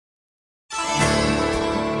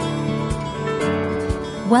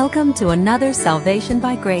Welcome to another Salvation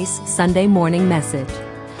by Grace Sunday morning message.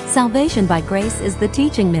 Salvation by Grace is the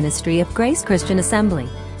teaching ministry of Grace Christian Assembly,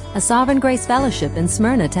 a Sovereign Grace Fellowship in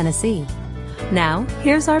Smyrna, Tennessee. Now,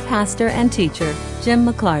 here's our pastor and teacher, Jim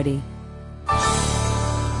McClarty.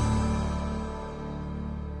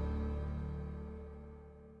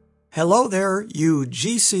 Hello there, you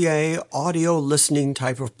GCA audio listening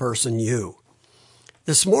type of person, you.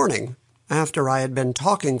 This morning, after I had been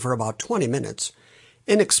talking for about 20 minutes,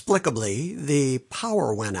 inexplicably, the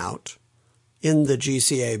power went out in the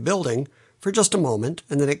GCA building for just a moment,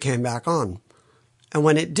 and then it came back on. And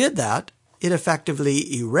when it did that, it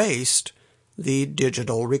effectively erased the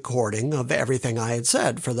digital recording of everything I had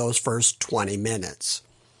said for those first 20 minutes.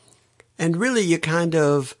 And really, you kind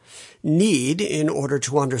of need, in order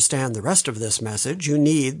to understand the rest of this message, you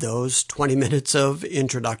need those 20 minutes of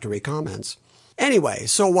introductory comments. Anyway,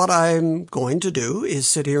 so what I'm going to do is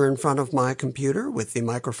sit here in front of my computer with the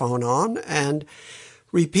microphone on and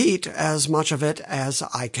repeat as much of it as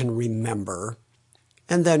I can remember.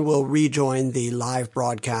 And then we'll rejoin the live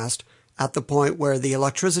broadcast at the point where the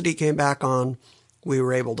electricity came back on. We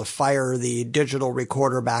were able to fire the digital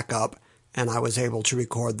recorder back up, and I was able to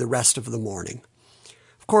record the rest of the morning.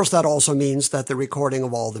 Of course, that also means that the recording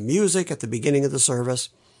of all the music at the beginning of the service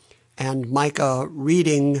and Micah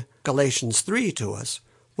reading Galatians 3 to us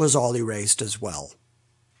was all erased as well.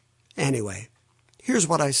 Anyway, here's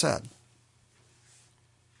what I said.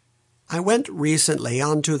 I went recently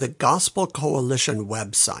onto the Gospel Coalition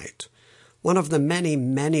website, one of the many,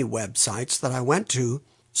 many websites that I went to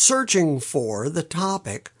searching for the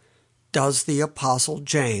topic, Does the Apostle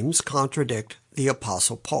James contradict the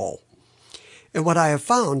Apostle Paul? And what I have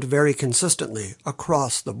found very consistently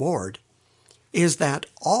across the board is that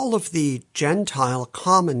all of the Gentile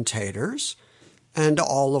commentators and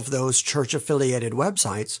all of those church-affiliated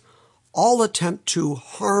websites all attempt to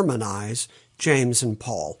harmonize James and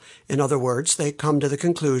Paul. In other words, they come to the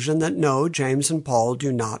conclusion that no, James and Paul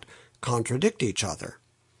do not contradict each other.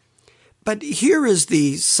 But here is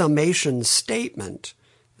the summation statement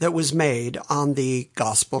that was made on the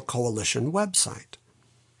Gospel Coalition website.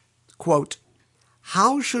 Quote,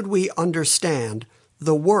 "How should we understand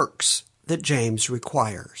the works that James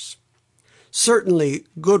requires? Certainly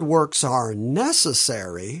good works are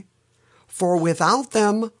necessary, for without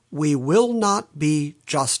them we will not be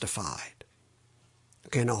justified."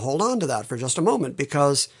 Okay, now hold on to that for just a moment,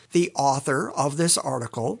 because the author of this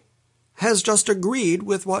article has just agreed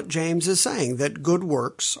with what James is saying, that good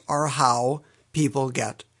works are how people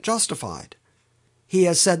get justified. He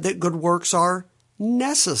has said that good works are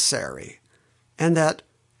necessary, and that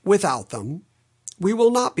without them, we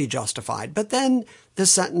will not be justified. But then the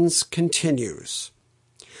sentence continues.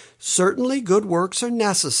 Certainly good works are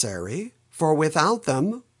necessary, for without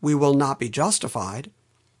them we will not be justified.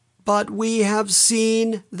 But we have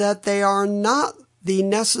seen that they are not the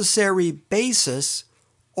necessary basis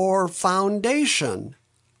or foundation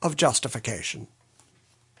of justification.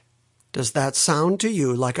 Does that sound to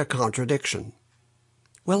you like a contradiction?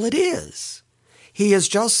 Well, it is. He has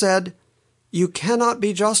just said, you cannot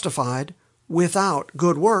be justified without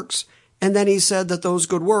good works, and then he said that those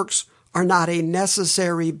good works are not a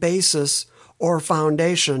necessary basis or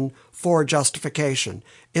foundation for justification.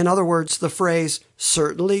 In other words, the phrase,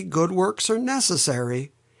 certainly good works are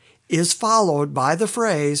necessary, is followed by the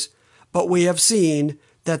phrase, but we have seen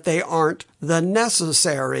that they aren't the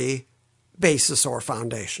necessary basis or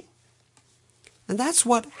foundation. And that's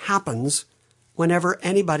what happens whenever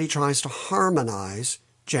anybody tries to harmonize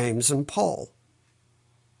James and Paul.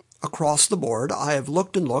 Across the board, I have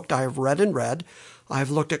looked and looked, I have read and read, I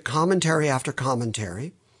have looked at commentary after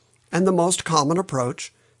commentary, and the most common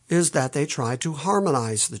approach is that they try to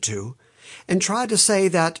harmonize the two and try to say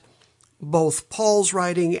that both Paul's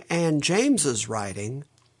writing and James's writing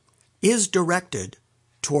is directed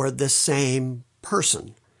toward the same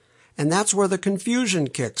person. And that's where the confusion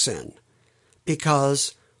kicks in,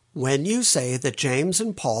 because when you say that James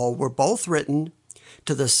and Paul were both written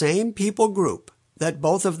to the same people group, that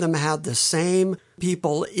both of them had the same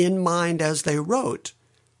people in mind as they wrote,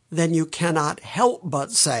 then you cannot help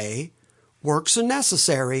but say works are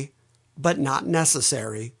necessary, but not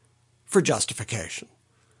necessary for justification.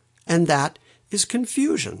 And that is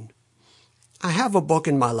confusion. I have a book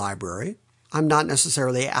in my library. I'm not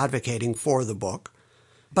necessarily advocating for the book,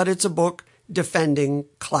 but it's a book defending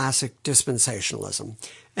classic dispensationalism.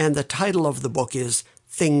 And the title of the book is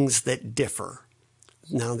Things That Differ.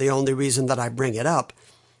 Now, the only reason that I bring it up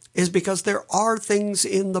is because there are things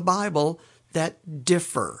in the Bible that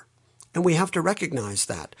differ, and we have to recognize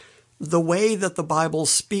that. The way that the Bible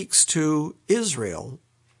speaks to Israel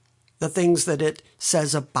the things that it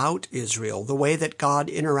says about Israel, the way that God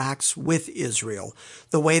interacts with Israel,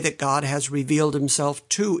 the way that God has revealed himself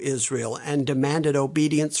to Israel and demanded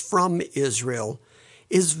obedience from Israel,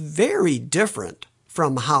 is very different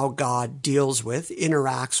from how God deals with,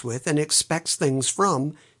 interacts with, and expects things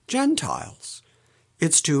from Gentiles.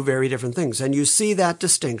 It's two very different things. And you see that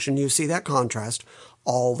distinction, you see that contrast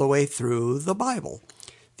all the way through the Bible.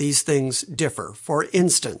 These things differ. For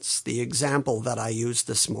instance, the example that I used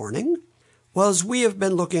this morning was we have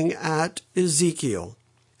been looking at Ezekiel.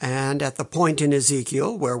 And at the point in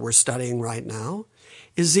Ezekiel where we're studying right now,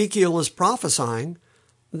 Ezekiel is prophesying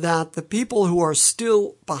that the people who are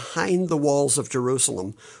still behind the walls of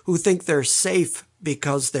Jerusalem, who think they're safe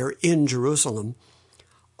because they're in Jerusalem,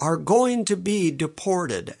 are going to be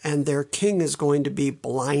deported, and their king is going to be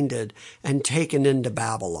blinded and taken into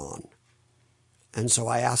Babylon. And so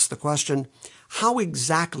I ask the question, how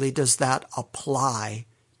exactly does that apply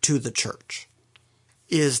to the church?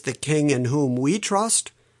 Is the king in whom we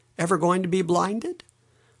trust ever going to be blinded?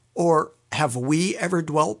 Or have we ever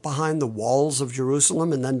dwelt behind the walls of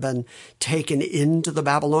Jerusalem and then been taken into the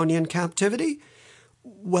Babylonian captivity?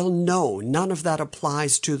 Well, no, none of that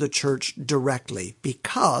applies to the church directly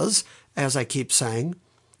because, as I keep saying,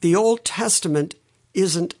 the Old Testament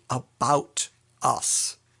isn't about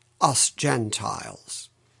us Gentiles.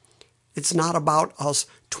 It's not about us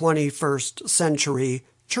 21st century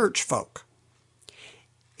church folk.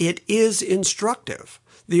 It is instructive.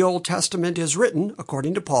 The Old Testament is written,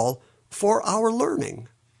 according to Paul, for our learning,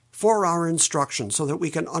 for our instruction, so that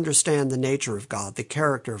we can understand the nature of God, the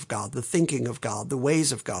character of God, the thinking of God, the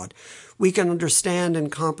ways of God. We can understand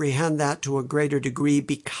and comprehend that to a greater degree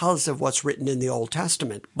because of what's written in the Old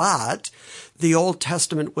Testament. But the Old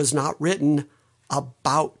Testament was not written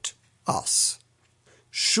about us.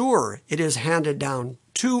 Sure, it is handed down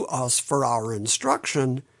to us for our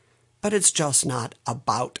instruction, but it's just not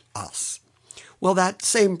about us. Well, that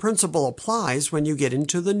same principle applies when you get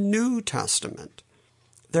into the New Testament.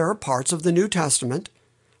 There are parts of the New Testament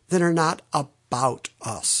that are not about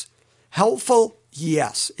us. Helpful?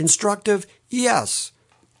 Yes. Instructive? Yes.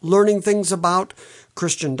 Learning things about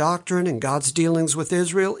Christian doctrine and God's dealings with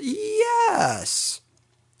Israel? Yes.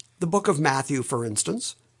 The book of Matthew, for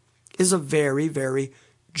instance, is a very, very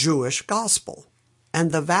Jewish gospel.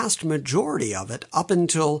 And the vast majority of it, up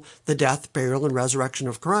until the death, burial, and resurrection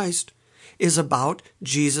of Christ, is about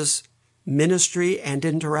Jesus' ministry and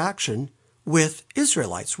interaction with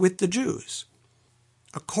Israelites, with the Jews.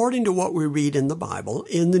 According to what we read in the Bible,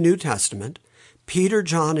 in the New Testament, Peter,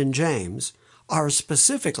 John, and James are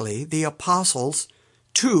specifically the apostles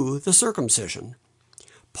to the circumcision.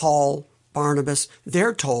 Paul, Barnabas,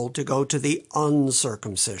 they're told to go to the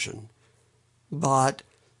uncircumcision. But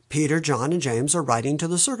Peter, John, and James are writing to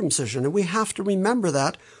the circumcision, and we have to remember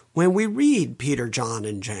that when we read Peter, John,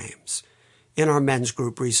 and James. In our men's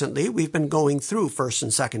group recently, we've been going through 1st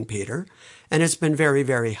and 2nd Peter, and it's been very,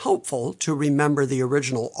 very helpful to remember the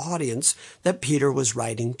original audience that Peter was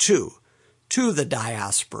writing to the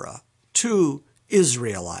diaspora, to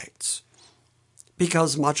Israelites.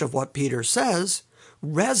 Because much of what Peter says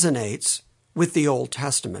resonates with the Old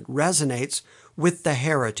Testament, resonates with the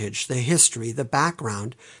heritage, the history, the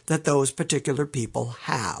background that those particular people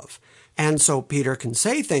have. And so Peter can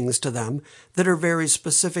say things to them that are very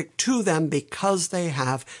specific to them because they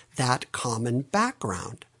have that common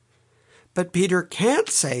background. But Peter can't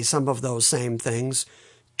say some of those same things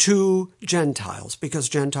to Gentiles because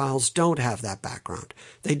Gentiles don't have that background.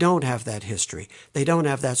 They don't have that history. They don't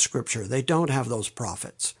have that scripture. They don't have those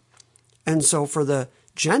prophets. And so for the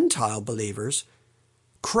Gentile believers,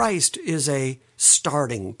 Christ is a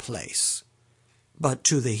starting place. But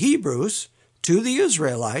to the Hebrews, to the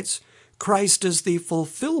Israelites, Christ is the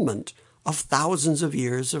fulfillment of thousands of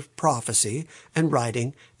years of prophecy and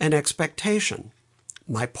writing and expectation.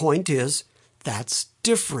 My point is, that's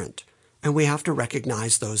different, and we have to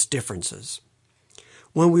recognize those differences.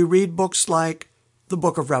 When we read books like the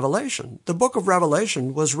book of Revelation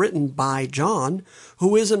was written by John,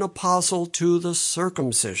 who is an apostle to the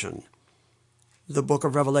circumcision. The book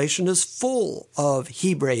of Revelation is full of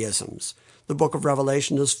Hebraisms. The book of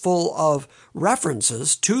Revelation is full of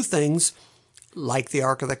references to things like the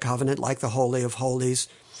Ark of the Covenant, like the Holy of Holies,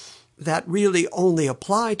 that really only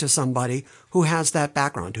apply to somebody who has that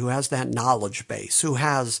background, who has that knowledge base, who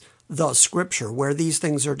has the scripture where these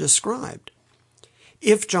things are described.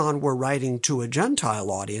 If John were writing to a Gentile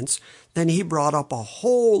audience, then he brought up a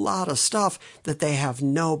whole lot of stuff that they have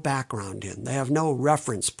no background in. They have no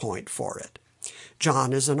reference point for it.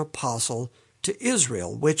 John is an apostle to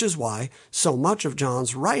Israel, which is why so much of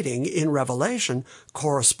John's writing in Revelation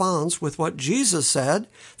corresponds with what Jesus said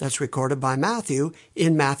that's recorded by Matthew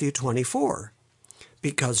in Matthew 24.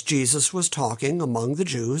 Because Jesus was talking among the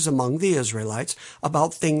Jews, among the Israelites,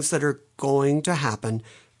 about things that are going to happen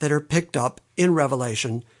that are picked up in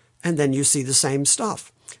Revelation, and then you see the same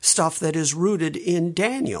stuff. Stuff that is rooted in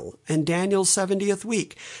Daniel and Daniel's 70th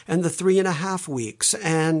week and the 3.5 weeks.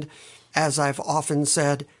 And as I've often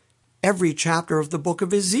said, every chapter of the book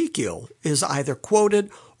of Ezekiel is either quoted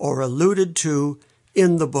or alluded to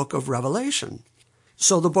in the book of Revelation.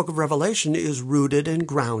 So the book of Revelation is rooted and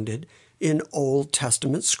grounded in Old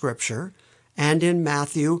Testament scripture and in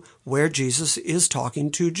Matthew, where Jesus is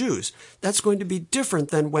talking to Jews. That's going to be different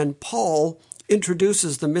than when Paul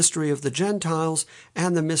introduces the mystery of the Gentiles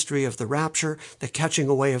and the mystery of the rapture, the catching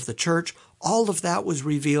away of the church. All of that was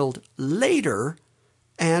revealed later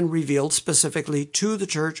and revealed specifically to the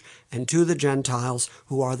church and to the Gentiles,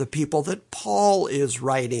 who are the people that Paul is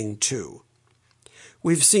writing to.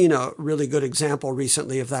 We've seen a really good example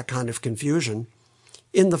recently of that kind of confusion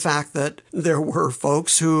in the fact that there were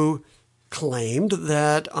folks who claimed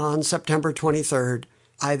that on September 23rd,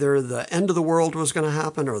 either the end of the world was going to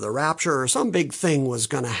happen or the rapture or some big thing was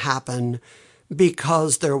going to happen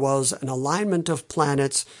because there was an alignment of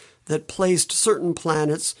planets that placed certain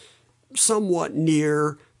planets somewhat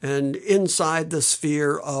near and inside the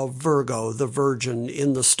sphere of Virgo, the Virgin,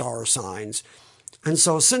 in the star signs. And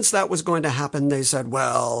so since that was going to happen, they said,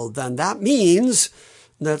 well, then that means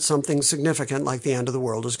that something significant like the end of the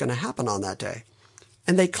world is going to happen on that day.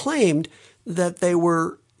 And they claimed that they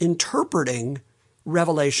were interpreting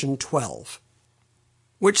Revelation 12,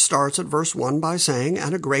 which starts at verse 1 by saying,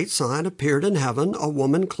 "And a great sign appeared in heaven, a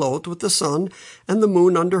woman clothed with the sun and the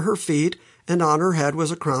moon under her feet, and on her head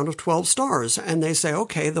was a crown of 12 stars. And they say,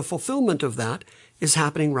 okay, the fulfillment of that is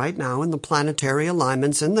happening right now in the planetary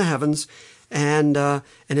alignments in the heavens, and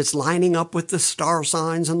it's lining up with the star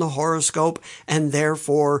signs and the horoscope, and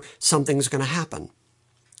therefore something's going to happen.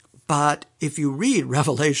 But if you read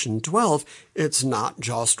Revelation 12, it's not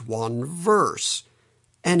just one verse,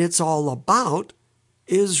 and it's all about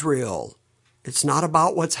Israel. It's not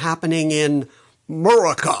about what's happening in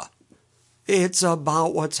America. It's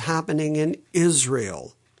about what's happening in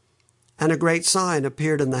Israel. And a great sign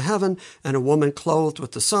appeared in the heaven, and a woman clothed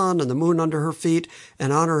with the sun and the moon under her feet,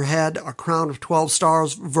 and on her head a crown of 12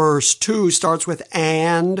 stars. Verse 2 starts with,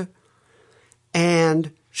 and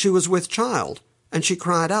she was with child, and she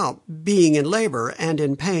cried out, being in labor and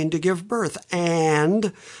in pain to give birth.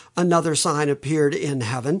 And another sign appeared in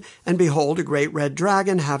heaven, and behold, a great red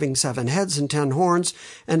dragon, having 7 heads and 10 horns,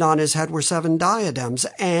 and on his head were 7 diadems,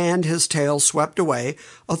 and his tail swept away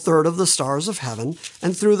 1/3 of the stars of heaven,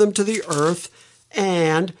 and threw them to the earth.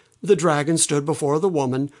 And the dragon stood before the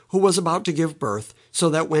woman who was about to give birth, so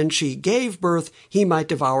that when she gave birth, he might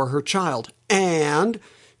devour her child. And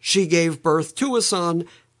she gave birth to a son,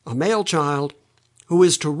 a male child, who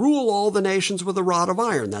is to rule all the nations with a rod of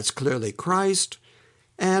iron. That's clearly Christ.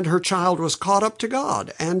 And her child was caught up to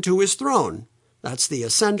God and to his throne. That's the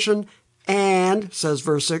ascension. And, says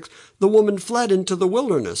verse 6, the woman fled into the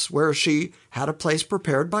wilderness, where she had a place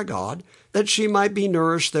prepared by God, that she might be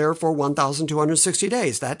nourished there for 1,260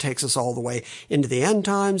 days. That takes us all the way into the end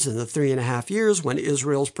times, in the 3.5 years when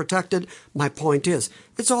Israel's protected. My point is,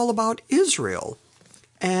 it's all about Israel.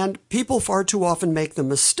 And people far too often make the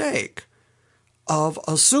mistake of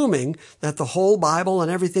assuming that the whole Bible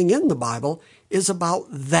and everything in the Bible is about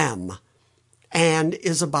them and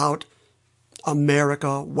is about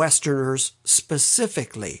America, Westerners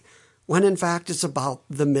specifically, when in fact it's about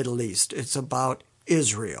the Middle East. It's about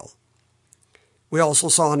Israel. We also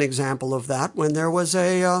saw an example of that when there was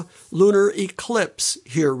a lunar eclipse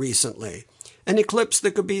here recently, an eclipse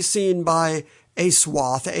that could be seen by a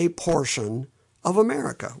swath, a portion of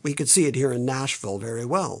America. We could see it here in Nashville very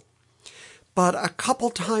well. But a couple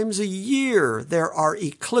times a year, there are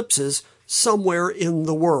eclipses somewhere in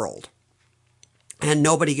the world. And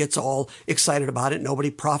nobody gets all excited about it.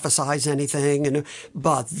 Nobody prophesies anything.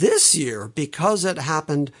 But this year, because it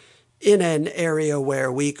happened in an area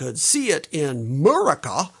where we could see it in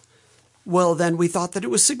America, well, then we thought that it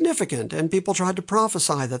was significant. And people tried to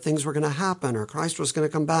prophesy that things were going to happen or Christ was going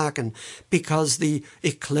to come back. And because the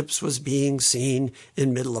eclipse was being seen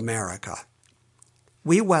in Middle America.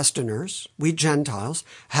 We Westerners, we Gentiles,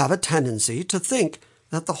 have a tendency to think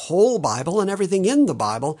that the whole Bible and everything in the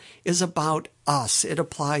Bible is about us. It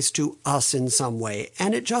applies to us in some way,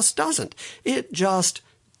 and it just doesn't. It just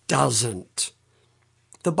doesn't.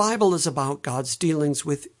 The Bible is about God's dealings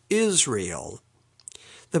with Israel.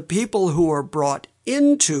 The people who are brought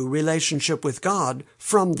into relationship with God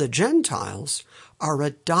from the Gentiles are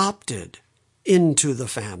adopted into the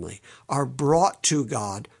family, are brought to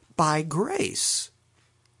God by grace.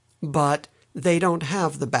 But they don't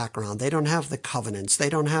have the background. They don't have the covenants. They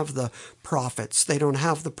don't have the prophets. They don't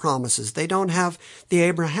have the promises. They don't have the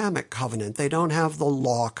Abrahamic covenant. They don't have the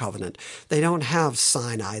law covenant. They don't have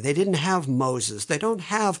Sinai. They didn't have Moses. They don't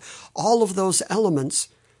have all of those elements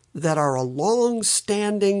that are a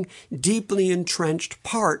long-standing, deeply entrenched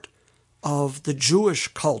part of the Jewish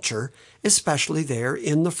culture, especially there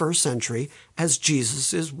in the first century, as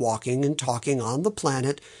Jesus is walking and talking on the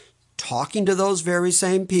planet, talking to those very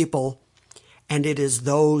same people. And it is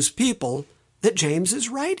those people that James is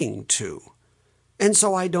writing to. And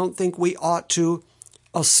so I don't think we ought to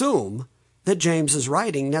assume that James's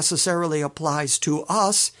writing necessarily applies to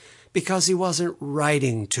us, because he wasn't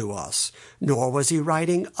writing to us, nor was he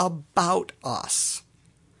writing about us.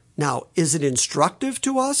 Now, is it instructive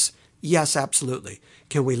to us? Yes, absolutely.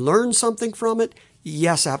 Can we learn something from it?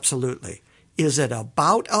 Yes, absolutely. Is it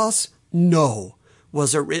about us? No.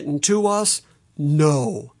 Was it written to us?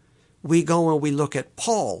 No. We go and we look at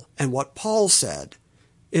Paul and what Paul said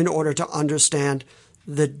in order to understand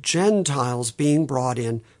the Gentiles being brought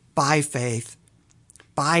in by faith,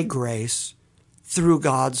 by grace, through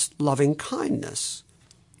God's loving kindness.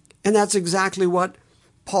 And that's exactly what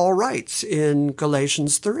Paul writes in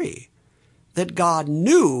Galatians 3, that God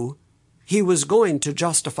knew he was going to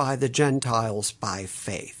justify the Gentiles by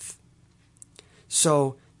faith.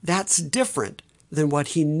 So that's different than what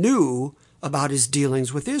he knew about his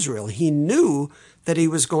dealings with Israel. He knew that he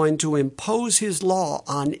was going to impose his law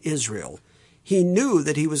on Israel. He knew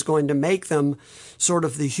that he was going to make them sort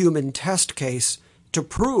of the human test case to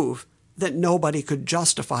prove that nobody could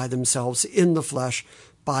justify themselves in the flesh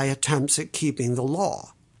by attempts at keeping the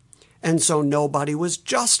law. And so nobody was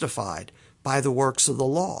justified by the works of the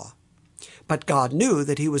law. But God knew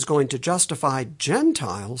that he was going to justify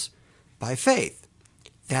Gentiles by faith.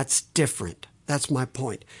 That's different. That's my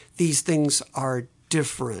point. These things are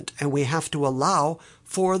different, and we have to allow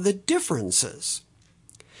for the differences.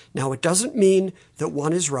 Now, it doesn't mean that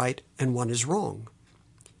one is right and one is wrong.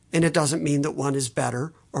 And it doesn't mean that one is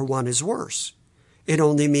better or one is worse. It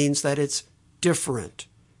only means that it's different,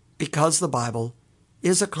 because the Bible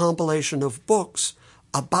is a compilation of books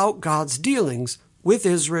about God's dealings with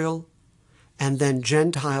Israel, and then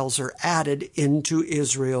Gentiles are added into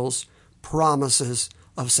Israel's promises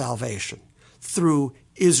of salvation through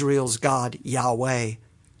Israel's God, Yahweh,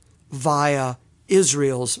 via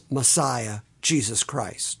Israel's Messiah, Jesus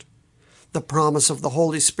Christ. The promise of the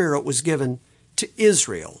Holy Spirit was given to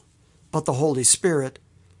Israel, but the Holy Spirit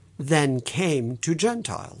then came to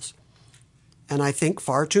Gentiles. And I think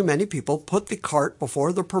far too many people put the cart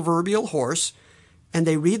before the proverbial horse, and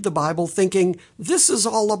they read the Bible thinking, this is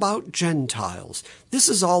all about Gentiles. This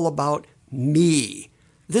is all about me.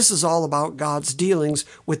 This is all about God's dealings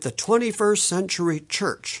with the 21st century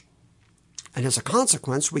church. And as a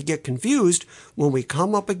consequence, we get confused when we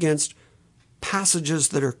come up against passages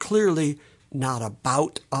that are clearly not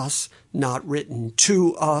about us, not written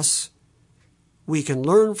to us. We can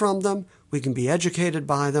learn from them. We can be educated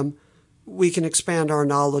by them. We can expand our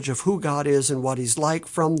knowledge of who God is and what he's like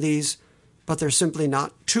from these, but they're simply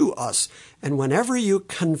not to us. And whenever you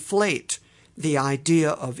conflate the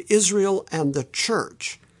idea of Israel and the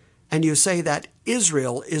church, and you say that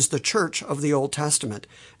Israel is the church of the Old Testament,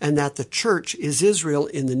 and that the church is Israel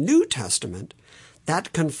in the New Testament,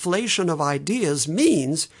 that conflation of ideas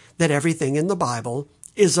means that everything in the Bible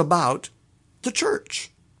is about the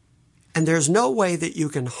church. And there's no way that you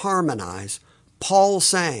can harmonize Paul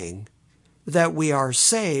saying that we are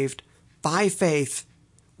saved by faith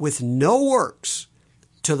with no works.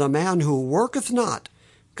 To the man who worketh not,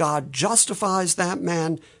 God justifies that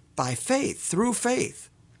man by faith, through faith.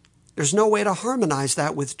 There's no way to harmonize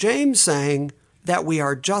that with James saying that we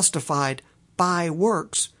are justified by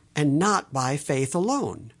works and not by faith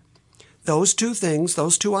alone. Those two things,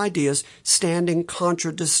 those two ideas, stand in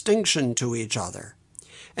contradistinction to each other.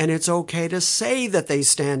 And it's okay to say that they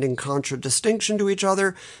stand in contradistinction to each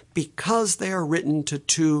other because they are written to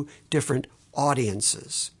two different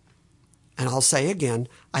audiences. And I'll say again,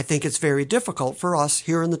 I think it's very difficult for us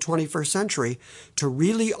here in the 21st century to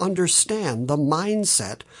really understand the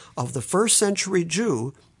mindset of the first century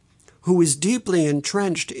Jew who is deeply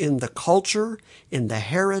entrenched in the culture, in the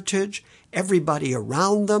heritage. Everybody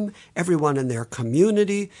around them, everyone in their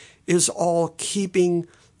community is all keeping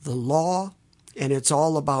the law, and it's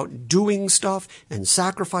all about doing stuff and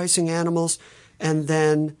sacrificing animals. and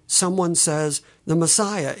then someone says the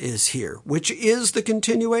Messiah is here, which is the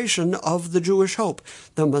continuation of the Jewish hope.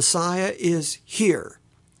 The Messiah is here.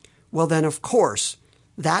 Well, then, of course,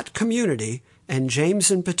 that community, and James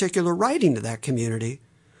in particular writing to that community,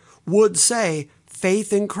 would say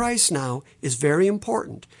faith in Christ now is very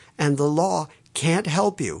important, and the law can't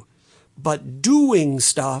help you, but doing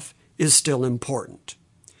stuff is still important.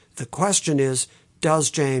 The question is, does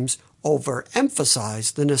James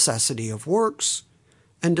overemphasize the necessity of works,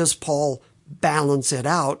 and does Paul balance it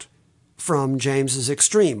out from James's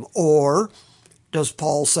extreme? Or does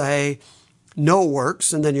Paul say no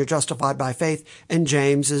works and then you're justified by faith, and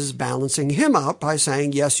James is balancing him out by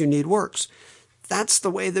saying, yes, you need works? That's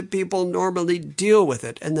the way that people normally deal with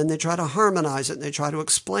it. And then they try to harmonize it and they try to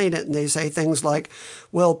explain it. And they say things like,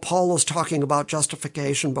 well, Paul is talking about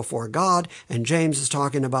justification before God and James is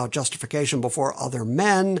talking about justification before other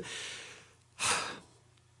men.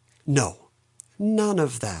 No, none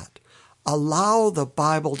of that. Allow the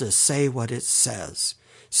Bible to say what it says.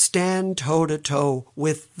 Stand toe-to-toe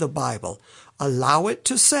with the Bible. Allow it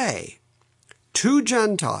to say to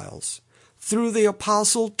Gentiles, through the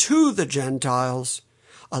apostle to the Gentiles,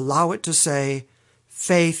 allow it to say,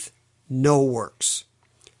 faith, no works.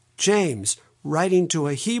 James, writing to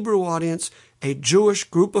a Hebrew audience, a Jewish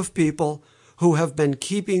group of people who have been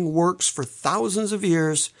keeping works for thousands of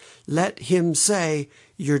years, let him say,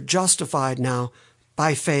 you're justified now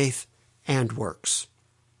by faith and works.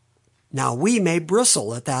 Now, we may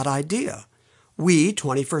bristle at that idea. We,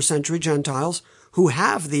 21st century Gentiles, who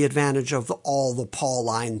have the advantage of all the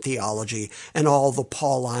Pauline theology and all the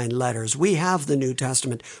Pauline letters. We have the New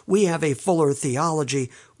Testament. We have a fuller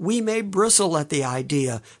theology. We may bristle at the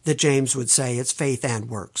idea that James would say it's faith and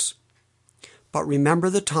works. But remember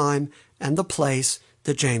the time and the place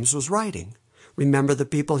that James was writing. Remember the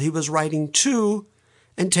people he was writing to,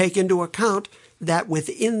 and take into account that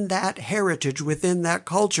within that heritage, within that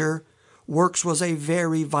culture, works was a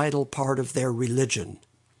very vital part of their religion.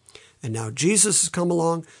 And now Jesus has come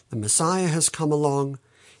along, the Messiah has come along,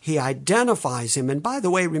 he identifies him. And by the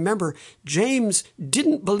way, remember, James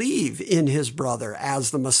didn't believe in his brother as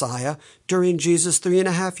the Messiah during Jesus'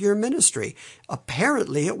 3.5-year ministry.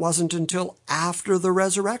 Apparently, it wasn't until after the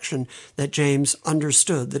resurrection that James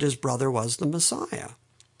understood that his brother was the Messiah.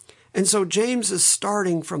 And so James is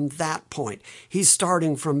starting from that point. He's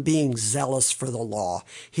starting from being zealous for the law.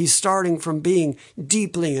 He's starting from being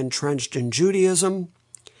deeply entrenched in Judaism.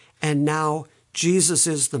 And now Jesus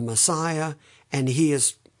is the Messiah, and he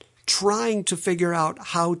is trying to figure out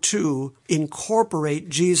how to incorporate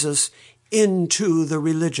Jesus into the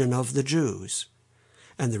religion of the Jews.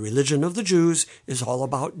 And the religion of the Jews is all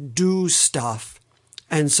about do stuff.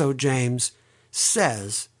 And so James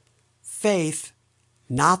says, faith,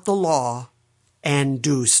 not the law, and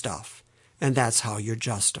do stuff. And that's how you're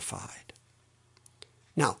justified.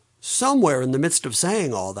 Now, somewhere in the midst of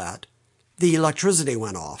saying all that, the electricity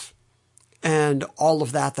went off. And all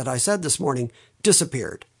of that I said this morning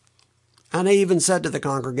disappeared. And I even said to the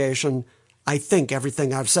congregation, I think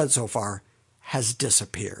everything I've said so far has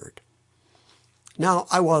disappeared. Now,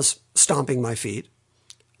 I was stomping my feet,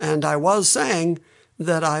 and I was saying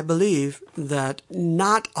that I believe that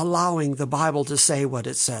not allowing the Bible to say what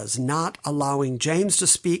it says, not allowing James to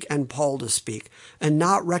speak and Paul to speak, and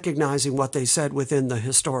not recognizing what they said within the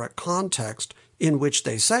historic context in which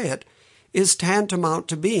they say it, is tantamount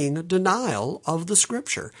to being a denial of the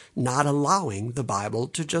Scripture, not allowing the Bible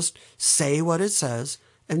to just say what it says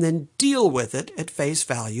and then deal with it at face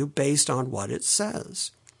value based on what it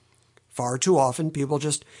says. Far too often people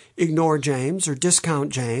just ignore James or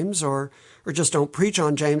discount James or just don't preach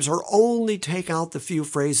on James or only take out the few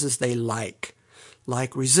phrases they like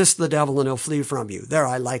resist the devil and he'll flee from you. There,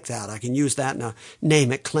 I like that. I can use that in a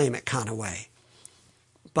name it, claim it kind of way.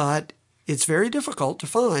 But it's very difficult to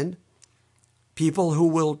find people who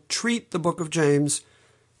will treat the book of James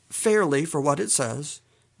fairly for what it says,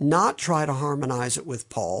 not try to harmonize it with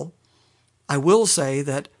Paul. I will say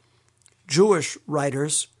that Jewish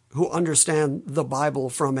writers who understand the Bible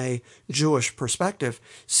from a Jewish perspective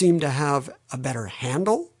seem to have a better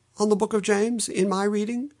handle on the book of James in my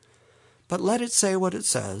reading. But let it say what it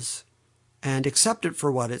says and accept it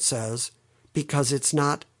for what it says, because it's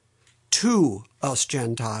not to us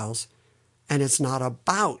Gentiles and it's not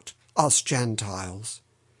about us Gentiles.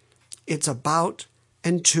 It's about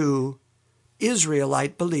and to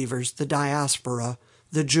Israelite believers, the diaspora,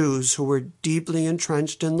 the Jews who were deeply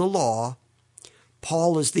entrenched in the law.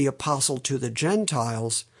 Paul is the apostle to the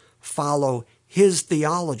Gentiles. Follow his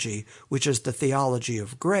theology, which is the theology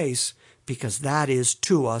of grace, because that is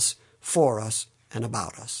to us, for us, and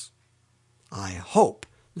about us. I hope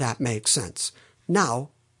that makes sense. Now,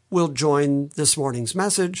 we'll join this morning's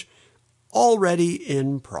message, already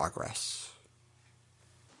in progress.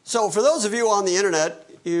 So for those of you on the internet,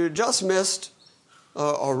 you just missed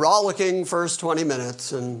a rollicking first 20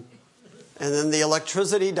 minutes, and then the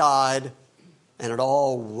electricity died, and it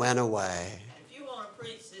all went away. If you want to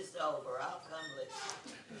preach this over, I'll come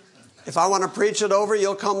listen. If I want to preach it over,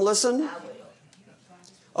 you'll come listen? I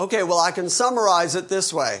will. Okay, well, I can summarize it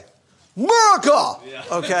this way. America!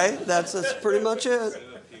 Okay, that's pretty much it.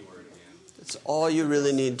 That's all you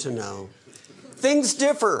really need to know. Things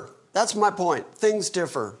differ. That's my point. Things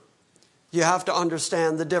differ. You have to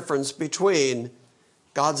understand the difference between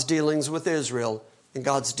God's dealings with Israel and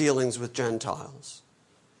God's dealings with Gentiles.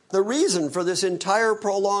 The reason for this entire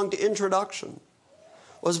prolonged introduction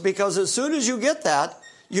was because as soon as you get that,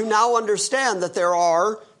 you now understand that there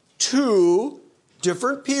are two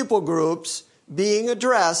different people groups being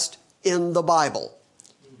addressed in the Bible.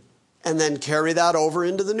 And then carry that over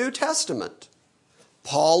into the New Testament.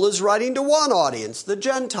 Paul is writing to one audience, the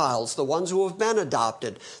Gentiles, the ones who have been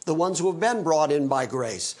adopted, the ones who have been brought in by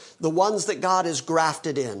grace, the ones that God has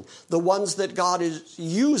grafted in, the ones that God is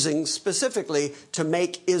using specifically to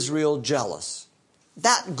make Israel jealous.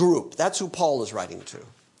 That group, that's who Paul is writing to.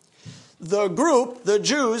 The group, the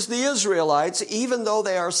Jews, the Israelites, even though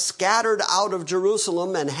they are scattered out of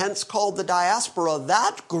Jerusalem and hence called the diaspora,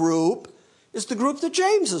 that group is the group that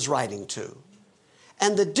James is writing to.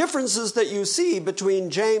 And the differences that you see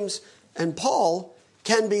between James and Paul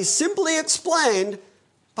can be simply explained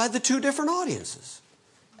by the two different audiences.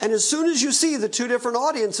 And as soon as you see the two different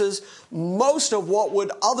audiences, most of what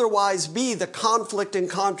would otherwise be the conflict and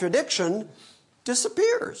contradiction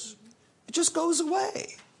disappears. It just goes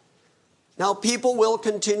away. Now, people will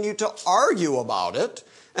continue to argue about it,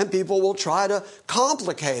 and people will try to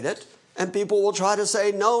complicate it, and people will try to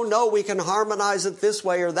say, no, we can harmonize it this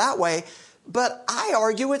way or that way. But I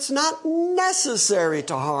argue it's not necessary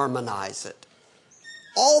to harmonize it.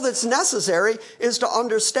 All that's necessary is to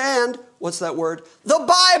understand, what's that word? The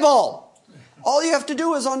Bible. All you have to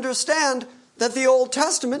do is understand that the Old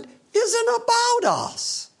Testament isn't about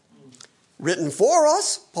us. Written for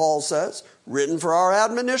us, Paul says, written for our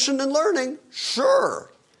admonition and learning,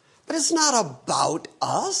 sure. But it's not about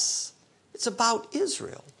us. It's about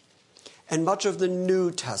Israel. And much of the New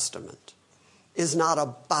Testament is not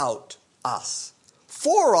about us.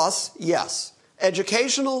 For us, yes.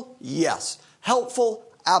 Educational, yes. Helpful,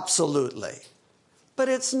 absolutely. But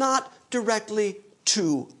it's not directly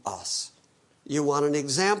to us. You want an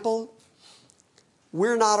example?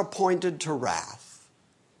 We're not appointed to wrath.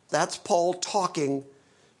 That's Paul talking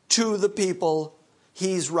to the people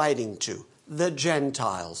he's writing to, the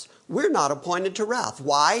Gentiles. We're not appointed to wrath.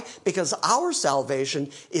 Why? Because our salvation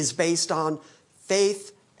is based on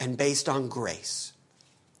faith and based on grace.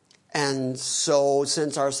 And so,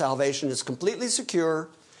 since our salvation is completely secure,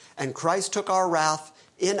 and Christ took our wrath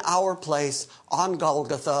in our place on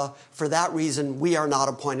Golgotha, for that reason, we are not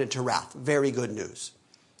appointed to wrath. Very good news.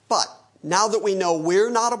 But, now that we know we're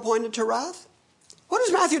not appointed to wrath, what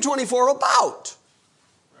is Matthew 24 about?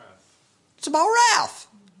 Wrath. It's about wrath.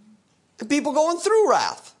 And people going through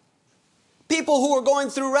wrath. People who are going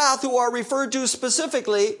through wrath who are referred to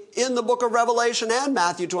specifically in the book of Revelation and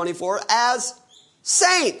Matthew 24 as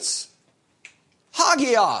saints,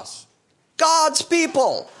 hagios, God's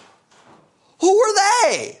people. Who are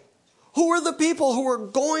they? Who are the people who are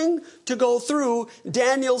going to go through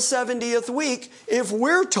Daniel's 70th week if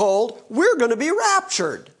we're told we're going to be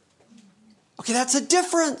raptured? Okay, that's a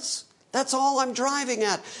difference. That's all I'm driving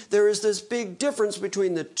at. There is this big difference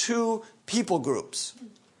between the two people groups.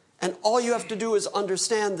 And all you have to do is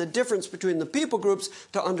understand the difference between the people groups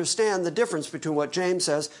to understand the difference between what James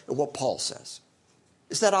says and what Paul says.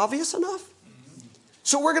 Is that obvious enough?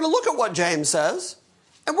 So we're going to look at what James says,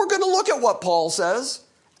 and we're going to look at what Paul says,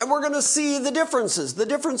 and we're going to see the differences. The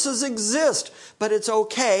differences exist, but it's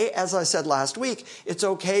okay, as I said last week, it's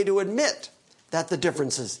okay to admit that the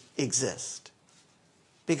differences exist.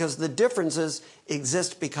 Because the differences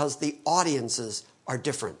exist because the audiences are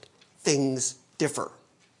different. Things differ.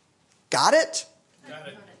 Got it? Got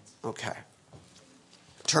it. Okay.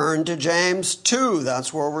 Turn to James 2.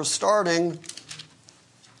 That's where we're starting.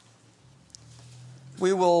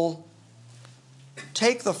 We will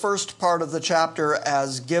take the first part of the chapter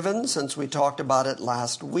as given, since we talked about it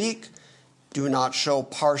last week. Do not show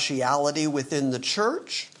partiality within the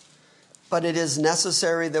church, but it is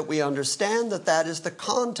necessary that we understand that that is the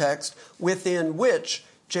context within which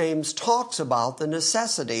James talks about the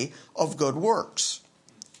necessity of good works.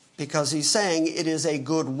 Because he's saying it is a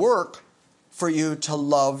good work for you to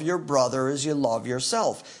love your brother as you love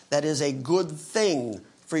yourself. That is a good thing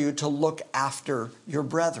for you to look after your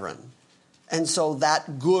brethren. And so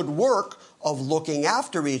that good work of looking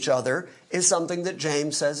after each other is something that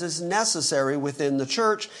James says is necessary within the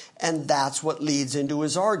church, and that's what leads into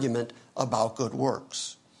his argument about good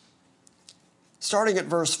works. Starting at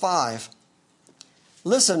verse 5,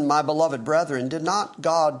 "Listen, my beloved brethren, did not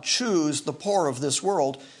God choose the poor of this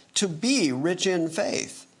world to be rich in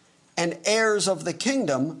faith and heirs of the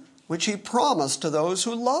kingdom which he promised to those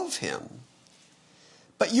who love him?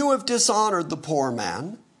 But you have dishonored the poor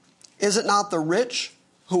man. Is it not the rich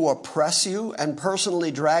who oppress you and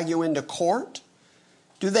personally drag you into court?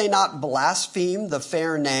 Do they not blaspheme the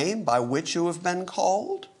fair name by which you have been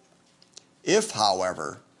called? If,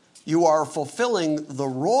 however, you are fulfilling the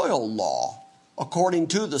royal law according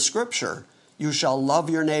to the Scripture, you shall love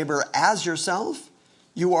your neighbor as yourself,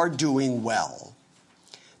 you are doing well.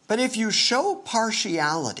 But if you show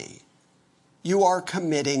partiality, you are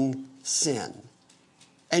committing sin,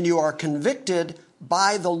 and you are convicted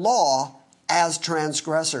by the law as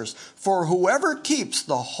transgressors. For whoever keeps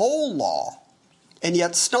the whole law and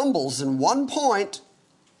yet stumbles in one point,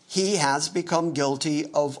 he has become guilty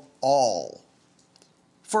of all.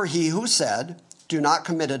 For he who said, 'Do not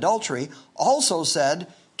commit adultery,' also said,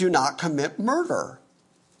 'Do not commit murder.'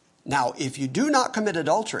 Now, if you do not commit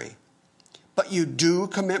adultery, but you do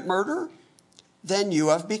commit murder, then you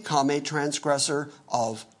have become a transgressor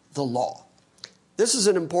of the law." This is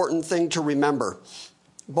an important thing to remember.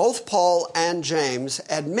 Both Paul and James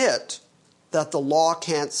admit that the law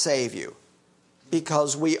can't save you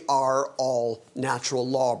because we are all natural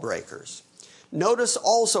lawbreakers. Notice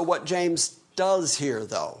also what James does here,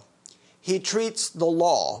 though. He treats the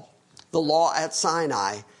law at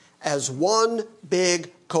Sinai, as one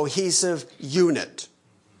big cohesive unit,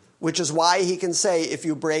 which is why he can say if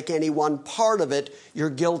you break any one part of it,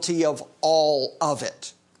 you're guilty of all of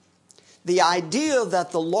it. The idea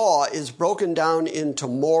that the law is broken down into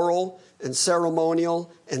moral and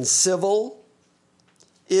ceremonial and civil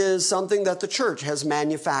is something that the church has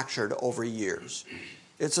manufactured over years.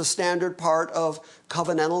 It's a standard part of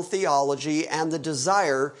covenantal theology and the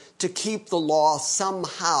desire to keep the law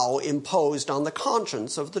somehow imposed on the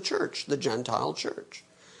conscience of the church, the Gentile church.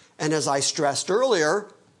 And as I stressed earlier,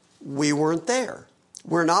 we weren't there.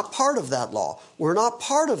 We're not part of that law. We're not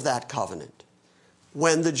part of that covenant.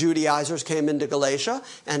 When the Judaizers came into Galatia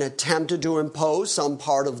and attempted to impose some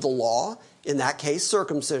part of the law, in that case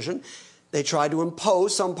circumcision, they tried to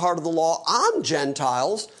impose some part of the law on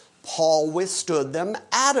Gentiles. Paul withstood them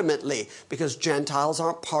adamantly because Gentiles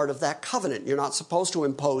aren't part of that covenant. You're not supposed to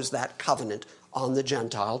impose that covenant on the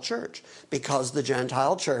Gentile church because the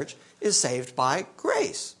Gentile church is saved by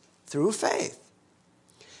grace through faith.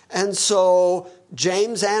 And so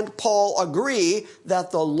James and Paul agree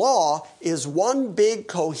that the law is one big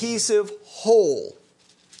cohesive whole.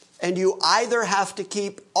 And you either have to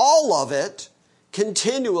keep all of it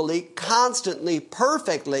continually, constantly,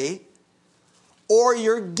 perfectly, or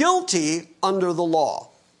you're guilty under the law.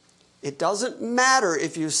 It doesn't matter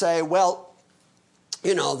if you say, well,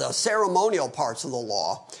 the ceremonial parts of the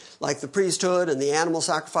law, like the priesthood and the animal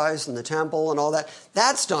sacrifice and the temple and all that,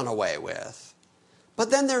 that's done away with. But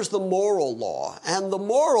then there's the moral law, and the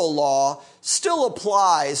moral law still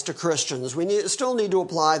applies to Christians. We still need to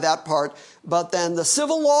apply that part. But then the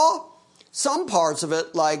civil law, some parts of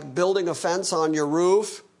it, like building a fence on your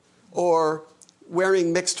roof or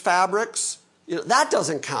wearing mixed fabrics, that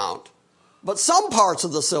doesn't count. But some parts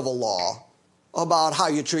of the civil law about how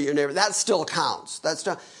you treat your neighbor, that still counts.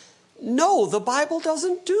 No, the Bible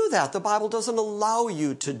doesn't do that. The Bible doesn't allow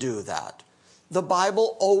you to do that. The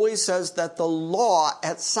Bible always says that the law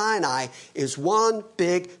at Sinai is one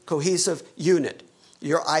big cohesive unit.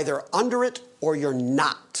 You're either under it or you're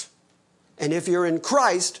not. And if you're in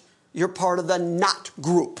Christ, you're part of the not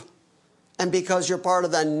group. And because you're part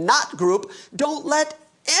of the not group, don't let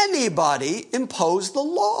anybody impose the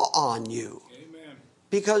law on you. Amen.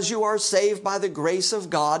 Because you are saved by the grace of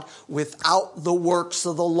God without the works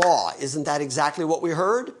of the law. Isn't that exactly what we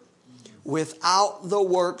heard? Without the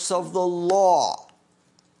works of the law.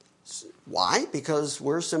 Why? Because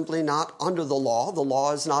we're simply not under the law. The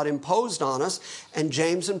law is not imposed on us. And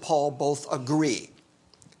James and Paul both agree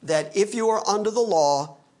that if you are under the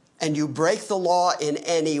law and you break the law in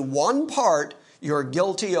any one part, you're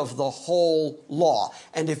guilty of the whole law.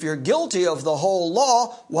 And if you're guilty of the whole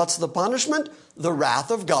law, what's the punishment? The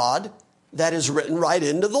wrath of God that is written right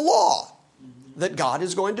into the law. That God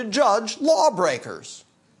is going to judge lawbreakers.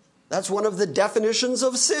 That's one of the definitions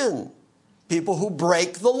of sin. People who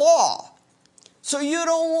break the law. So you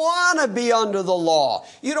don't want to be under the law.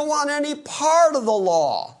 You don't want any part of the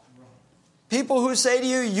law. People who say to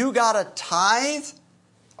you, you got to tithe.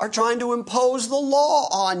 are trying to impose the law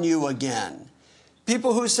on you again.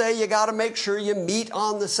 People who say you got to make sure you meet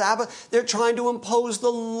on the Sabbath, they're trying to impose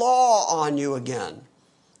the law on you again.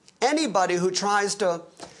 Anybody who tries to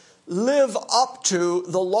live up to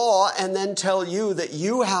the law and then tell you that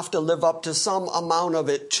you have to live up to some amount of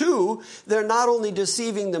it too, they're not only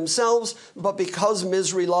deceiving themselves, but because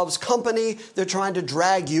misery loves company, they're trying to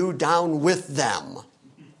drag you down with them.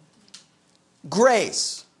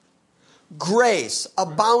 Grace. Grace,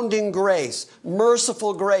 abounding grace,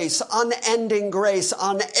 merciful grace, unending grace,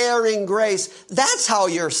 unerring grace. That's how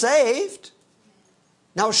you're saved.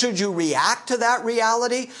 Now, should you react to that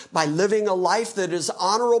reality by living a life that is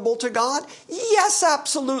honorable to God? Yes,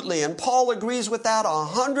 absolutely. And Paul agrees with that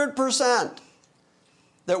 100%.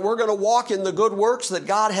 That we're going to walk in the good works that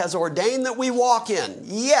God has ordained that we walk in.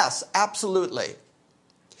 Yes, absolutely.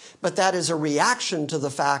 But that is a reaction to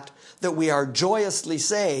the fact that we are joyously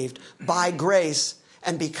saved by grace.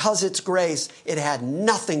 And because it's grace, it had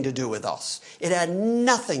nothing to do with us. It had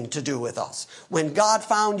nothing to do with us. When God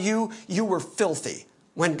found you, you were filthy.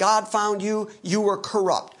 When God found you, you were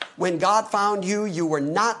corrupt. When God found you, you were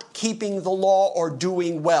not keeping the law or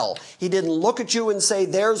doing well. He didn't look at you and say,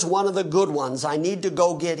 there's one of the good ones. I need to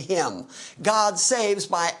go get him. God saves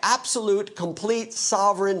by absolute, complete,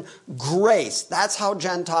 sovereign grace. That's how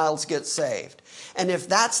Gentiles get saved. And if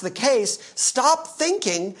that's the case, stop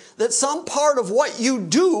thinking that some part of what you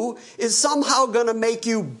do is somehow going to make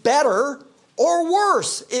you better or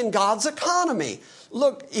worse in God's economy.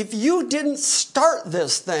 Look, if you didn't start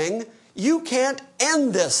this thing, you can't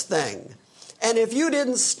end this thing. And if you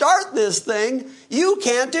didn't start this thing, you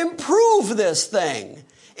can't improve this thing.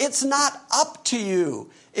 It's not up to you.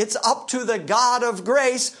 It's up to the God of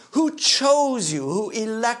grace who chose you, who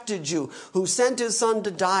elected you, who sent his son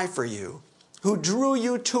to die for you, who drew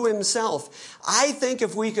you to himself. I think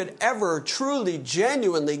if we could ever truly,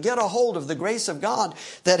 genuinely get a hold of the grace of God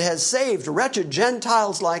that has saved wretched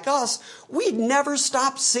Gentiles like us, we'd never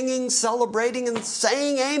stop singing, celebrating, and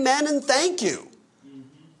saying amen and thank you. Mm-hmm.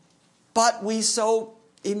 But we so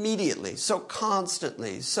immediately, so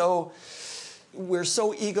constantly, we're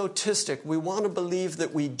so egotistic. We want to believe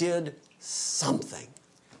that we did something.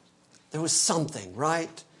 There was something,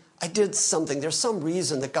 right? I did something. There's some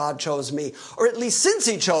reason that God chose me. Or at least since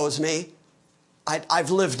he chose me,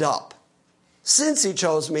 I've lived up. Since he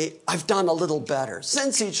chose me, I've done a little better.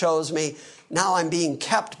 Since he chose me, now I'm being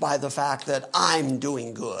kept by the fact that I'm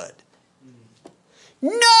doing good.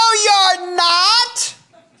 No, you're not!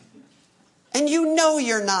 And you know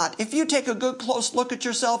you're not. If you take a good close look at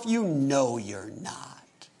yourself, you know you're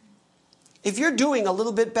not. If you're doing a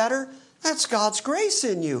little bit better, that's God's grace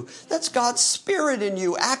in you. That's God's Spirit in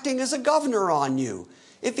you, acting as a governor on you.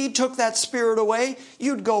 If he took that Spirit away,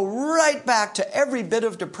 you'd go right back to every bit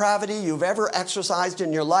of depravity you've ever exercised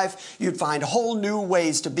in your life. You'd find whole new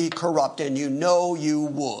ways to be corrupt, and you know you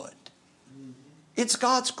would. It's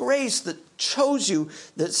God's grace that chose you,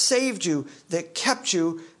 that saved you, that kept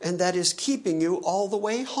you, and that is keeping you all the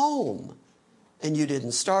way home. And you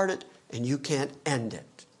didn't start it, and you can't end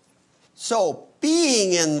it. So,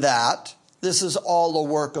 being in that, this is all a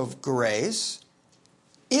work of grace.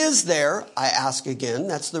 Is there, I ask again,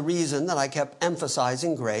 that's the reason that I kept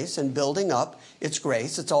emphasizing grace and building up. It's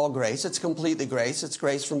grace, it's all grace, it's completely grace, it's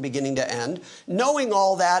grace from beginning to end. Knowing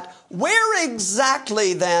all that, where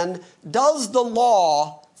exactly then does the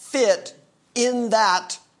law fit in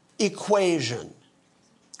that equation?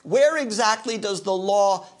 Where exactly does the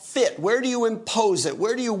law fit? Where do you impose it?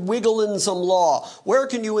 Where do you wiggle in some law? Where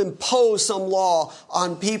can you impose some law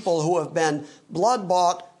on people who have been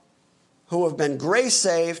blood-bought, who have been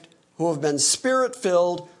grace-saved, who have been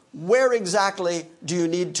Spirit-filled? Where exactly do you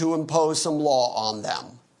need to impose some law on them?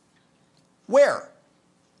 Where?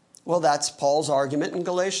 Well, that's Paul's argument in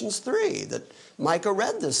Galatians 3 that Micah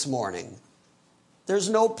read this morning. There's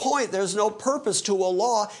no point, there's no purpose to a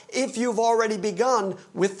law if you've already begun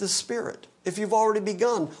with the Spirit, if you've already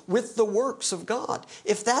begun with the works of God.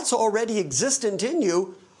 If that's already existent in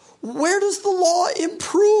you, where does the law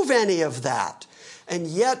improve any of that? And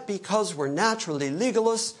yet, because we're naturally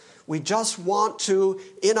legalists, we just want to,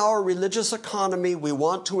 in our religious economy, we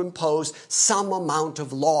want to impose some amount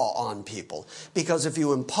of law on people. Because if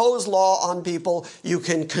you impose law on people, you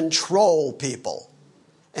can control people.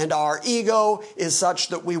 And our ego is such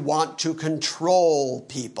that we want to control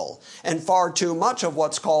people. And far too much of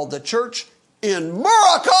what's called the church in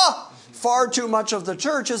America, far too much of the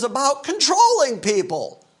church is about controlling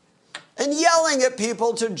people and yelling at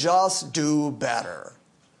people to just do better.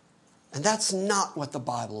 And that's not what the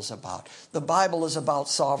Bible is about. The Bible is about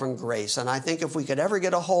sovereign grace. And I think if we could ever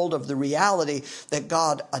get a hold of the reality that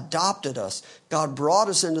God adopted us, God brought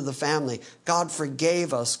us into the family, God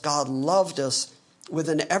forgave us, God loved us with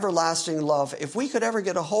an everlasting love, if we could ever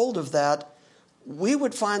get a hold of that, we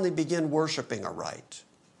would finally begin worshiping aright.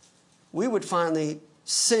 We would finally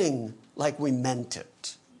sing like we meant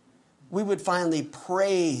it. We would finally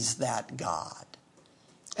praise that God.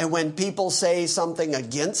 And when people say something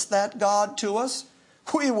against that God to us,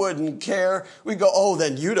 we wouldn't care. We go, oh,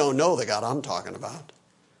 then you don't know the God I'm talking about.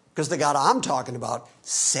 Because the God I'm talking about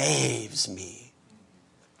saves me.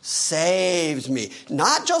 Saves me.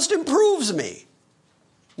 Not just improves me.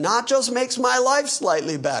 Not just makes my life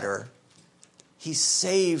slightly better. He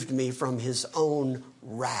saved me from his own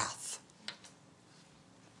wrath.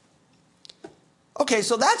 Okay,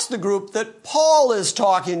 so that's the group that Paul is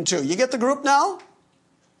talking to. You get the group now?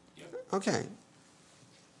 Okay.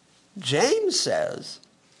 James says,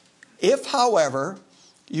 if, however,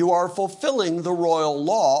 you are fulfilling the royal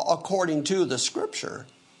law according to the Scripture,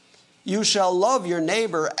 you shall love your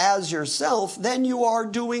neighbor as yourself, then you are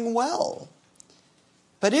doing well.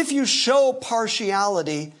 But if you show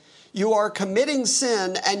partiality, you are committing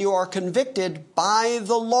sin and you are convicted by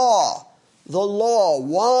the law. The law,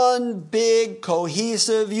 one big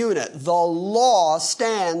cohesive unit. The law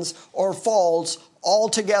stands or falls all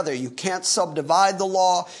together. You can't subdivide the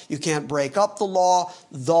law. You can't break up the law.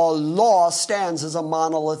 The law stands as a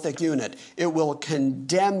monolithic unit. It will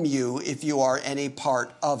condemn you if you are any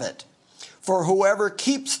part of it. For whoever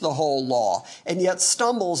keeps the whole law and yet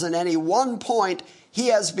stumbles in any one point, he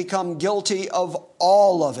has become guilty of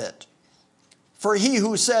all of it. For he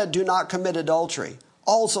who said, do not commit adultery,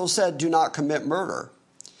 also said, do not commit murder.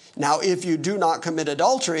 Now, if you do not commit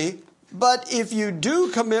adultery, but if you do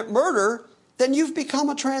commit murder, then you've become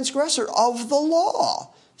a transgressor of the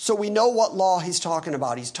law. So we know what law he's talking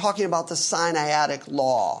about. He's talking about the Sinaitic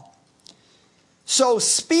law. So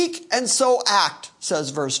speak and so act, says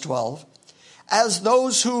verse 12, as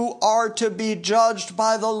those who are to be judged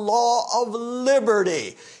by the law of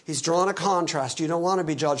liberty. He's drawn a contrast. You don't want to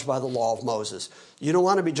be judged by the law of Moses. You don't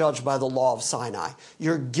want to be judged by the law of Sinai.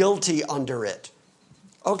 You're guilty under it.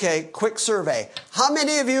 Okay, quick survey. How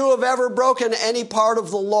many of you have ever broken any part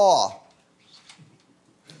of the law?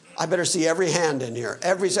 I better see every hand in here.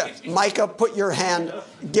 Micah, put your hand.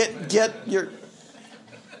 Get your.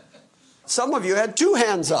 Some of you had two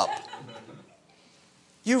hands up.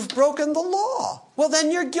 You've broken the law. Well,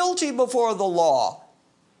 then you're guilty before the law.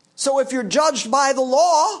 So if you're judged by the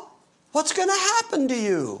law, what's going to happen to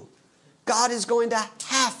you? God is going to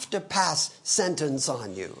have to pass sentence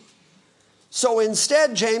on you. So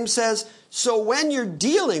instead, James says, so when you're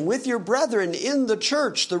dealing with your brethren in the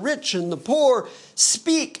church, the rich and the poor,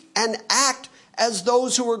 speak and act as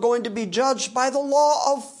those who are going to be judged by the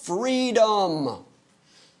law of freedom.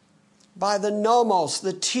 By the nomos,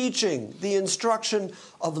 the teaching, the instruction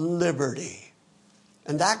of liberty.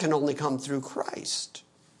 And that can only come through Christ.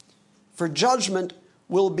 For judgment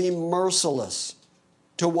will be merciless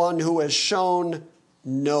to one who has shown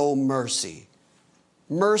no mercy.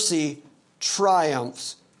 Mercy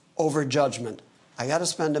triumphs over judgment. I got to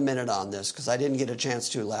spend a minute on this because I didn't get a chance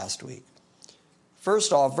to last week.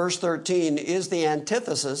 First off, verse 13 is the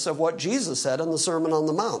antithesis of what Jesus said in the Sermon on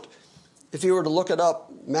the Mount. If you were to look it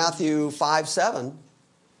up, Matthew 5:7,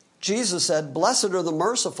 Jesus said, blessed are the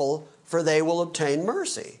merciful, for they will obtain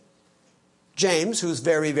mercy. James, who's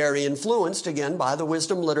very, very influenced, again, by the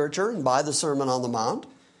wisdom literature and by the Sermon on the Mount,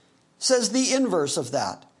 says the inverse of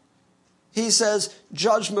that. He says,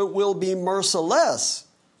 judgment will be merciless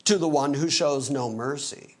to the one who shows no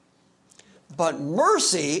mercy. But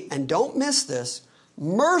mercy, and don't miss this,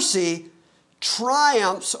 mercy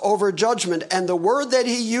triumphs over judgment. And the word that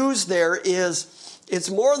he used there is, it's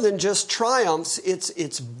more than just triumphs,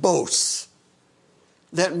 it's boasts.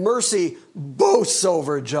 That mercy boasts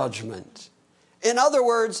over judgment. In other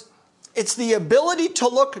words, it's the ability to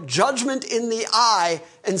look judgment in the eye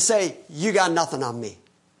and say, you got nothing on me.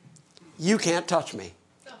 You can't touch me.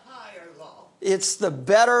 The higher law. It's the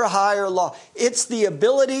better, higher law. It's the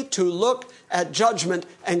ability to look at judgment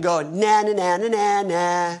and go, na, na, na, na, na,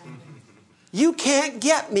 na. You can't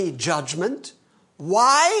get me, judgment.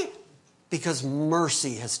 Why? Because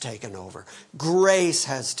mercy has taken over. Grace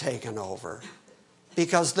has taken over.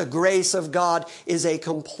 Because the grace of God is a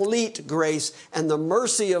complete grace, and the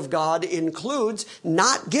mercy of God includes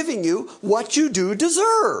not giving you what you do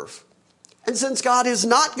deserve. And since God is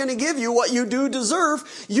not going to give you what you do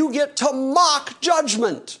deserve, you get to mock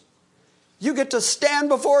judgment. You get to stand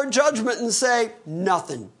before judgment and say,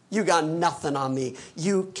 nothing. You got nothing on me.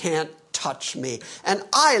 You can't touch me. And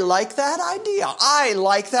I like that idea. I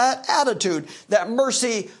like that attitude, that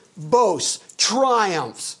mercy boasts,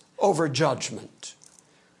 triumphs over judgment.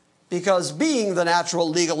 Because being the natural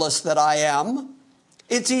legalist that I am,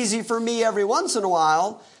 it's easy for me every once in a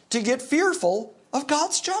while to get fearful of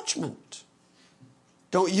God's judgment.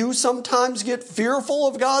 Don't you sometimes get fearful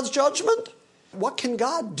of God's judgment? What can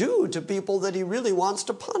God do to people that he really wants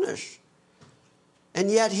to punish?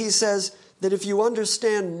 And yet he says that if you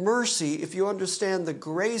understand mercy, if you understand the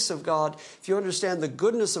grace of God, if you understand the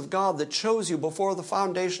goodness of God that chose you before the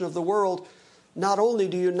foundation of the world, not only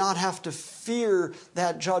do you not have to fear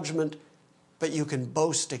that judgment, but you can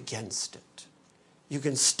boast against it. You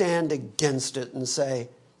can stand against it and say,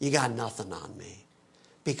 you got nothing on me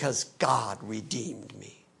because God redeemed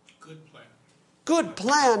me. Good plan. Good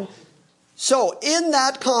plan. So in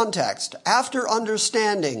that context, after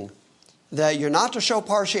understanding that you're not to show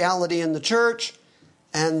partiality in the church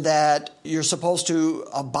and that you're supposed to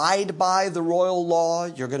abide by the royal law,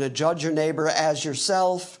 you're going to judge your neighbor as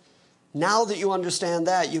yourself. Now that you understand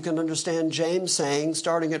that, you can understand James saying,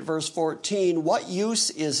 starting at verse 14, what use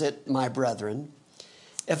is it, my brethren,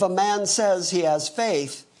 if a man says he has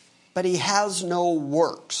faith, but he has no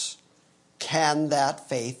works? Can that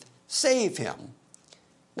faith save him?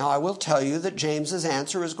 Now, I will tell you that James's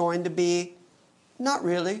answer is going to be, not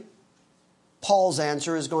really. Paul's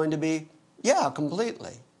answer is going to be, yeah,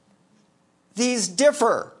 completely. These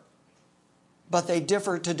differ, but they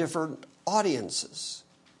differ to different audiences.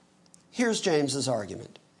 Here's James's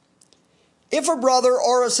argument. If a brother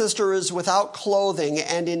or a sister is without clothing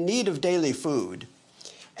and in need of daily food,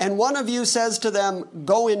 and one of you says to them,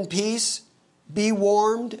 go in peace, be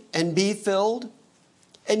warmed, and be filled,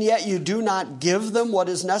 and yet you do not give them what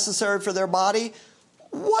is necessary for their body,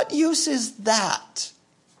 what use is that?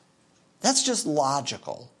 That's just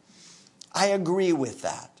logical. I agree with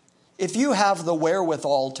that. If you have the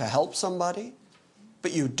wherewithal to help somebody,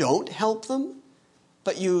 but you don't help them,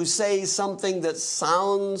 but you say something that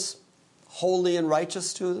sounds holy and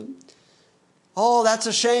righteous to them, oh, that's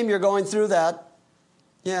a shame you're going through that.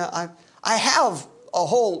 Yeah, I have a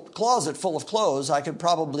whole closet full of clothes. I could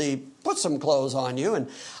probably put some clothes on you. And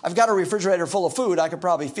I've got a refrigerator full of food. I could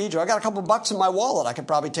probably feed you. I got a couple bucks in my wallet. I could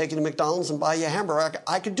probably take you to McDonald's and buy you a hamburger.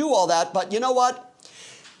 I could do all that. But you know what?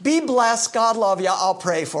 Be blessed. God love you. I'll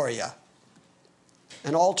pray for you.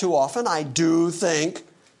 And all too often, I do think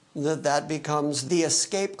that becomes the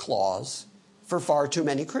escape clause for far too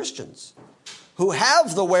many Christians who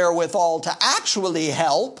have the wherewithal to actually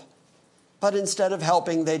help, but instead of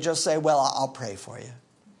helping, they just say, well, I'll pray for you.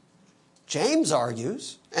 James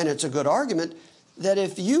argues, and it's a good argument, that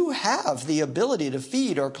if you have the ability to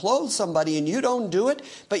feed or clothe somebody and you don't do it,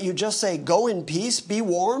 but you just say, go in peace, be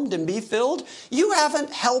warmed, and be filled, you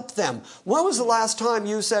haven't helped them. When was the last time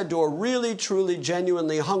you said to a really, truly,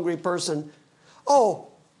 genuinely hungry person, oh,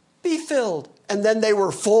 be filled, and then they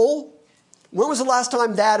were full? When was the last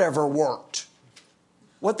time that ever worked?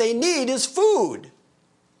 What they need is food.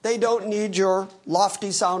 They don't need your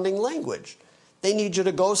lofty-sounding language. They need you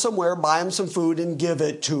to go somewhere, buy them some food, and give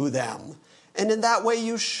it to them. And in that way,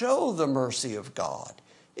 you show the mercy of God.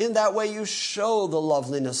 In that way, you show the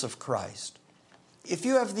loveliness of Christ. If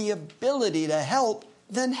you have the ability to help,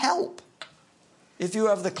 then help. If you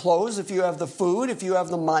have the clothes, if you have the food, if you have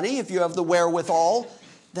the money, if you have the wherewithal,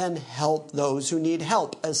 then help those who need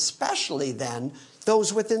help, especially then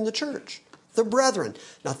those within the church, the brethren.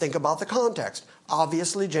 Now think about the context.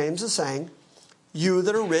 Obviously, James is saying, you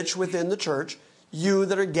that are rich within the church, you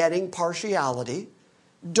that are getting partiality,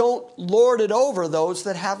 don't lord it over those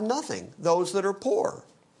that have nothing, those that are poor.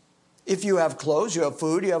 If you have clothes, you have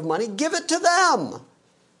food, you have money, give it to them.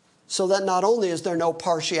 So that not only is there no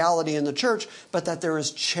partiality in the church, but that there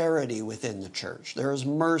is charity within the church. There is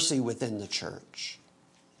mercy within the church.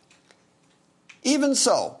 Even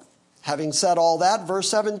so, having said all that, verse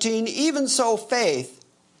 17, even so faith,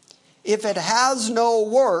 if it has no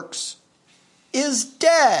works, is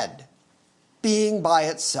dead, being by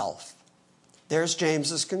itself. There's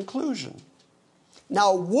James's conclusion.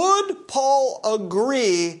 Now, would Paul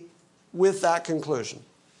agree with that conclusion?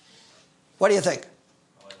 What do you think?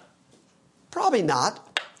 Probably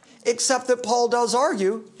not, except that Paul does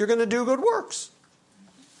argue you're going to do good works.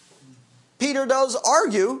 Peter does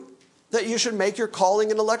argue that you should make your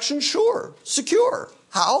calling and election sure, secure.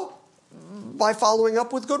 How? By following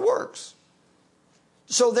up with good works.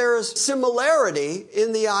 So there is similarity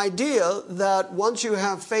in the idea that once you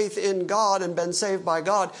have faith in God and been saved by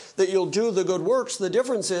God, that you'll do the good works. The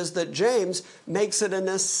difference is that James makes it a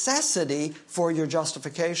necessity for your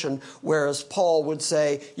justification, whereas Paul would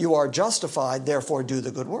say, you are justified, therefore do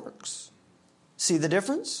the good works. See the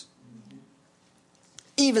difference?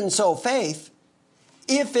 Even so, faith,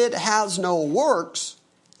 if it has no works,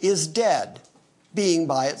 is dead, being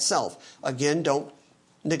by itself. Again, don't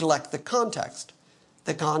neglect the context.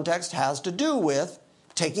 The context has to do with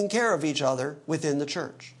taking care of each other within the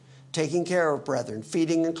church, taking care of brethren,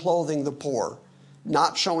 feeding and clothing the poor,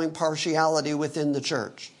 not showing partiality within the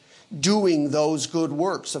church, doing those good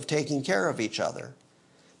works of taking care of each other.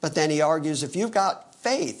 But then he argues, if you've got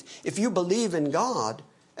faith, if you believe in God,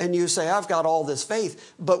 and you say, I've got all this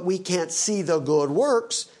faith, but we can't see the good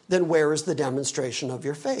works, then where is the demonstration of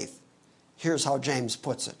your faith? Here's how James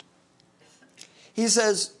puts it. He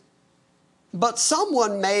says, but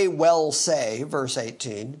someone may well say, verse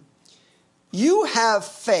 18, you have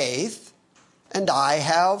faith and I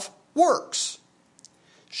have works.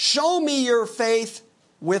 Show me your faith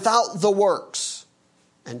without the works,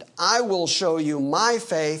 and I will show you my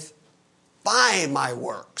faith by my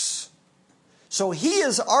works. So he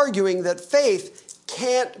is arguing that faith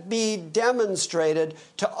can't be demonstrated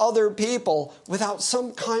to other people without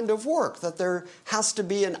some kind of work, that there has to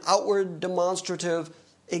be an outward demonstrative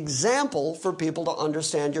example for people to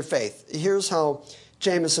understand your faith. Here's how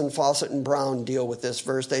Jameson, Fawcett, and Brown deal with this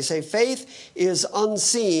verse. They say, faith is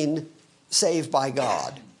unseen save by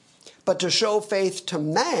God. But to show faith to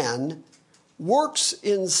man, works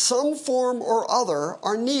in some form or other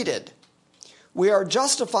are needed. We are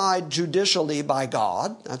justified judicially by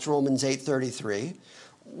God. That's Romans 8:33.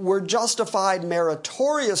 We're justified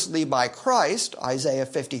meritoriously by Christ, Isaiah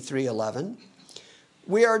 53:11.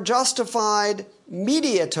 We are justified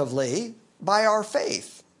mediatively by our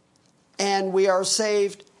faith. And we are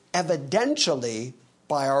saved evidentially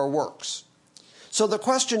by our works. So the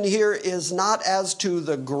question here is not as to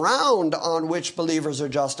the ground on which believers are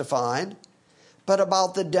justified, but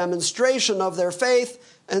about the demonstration of their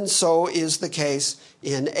faith, and so is the case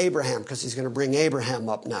in Abraham, because he's going to bring Abraham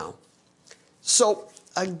up now. So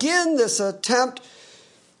again, this attempt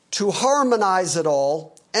to harmonize it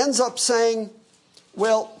all ends up saying,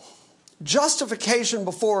 well, justification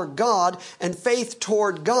before God and faith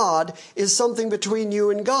toward God is something between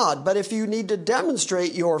you and God. But if you need to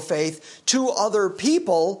demonstrate your faith to other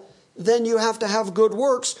people, then you have to have good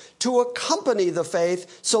works to accompany the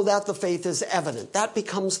faith so that the faith is evident. That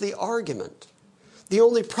becomes the argument. The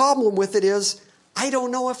only problem with it is, I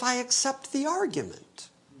don't know if I accept the argument.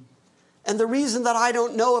 And the reason that I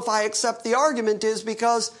don't know if I accept the argument is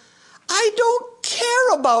because I don't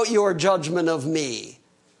care about your judgment of me.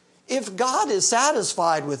 If God is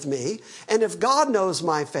satisfied with me, and if God knows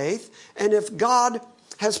my faith, and if God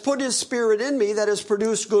has put his Spirit in me that has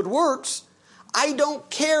produced good works, I don't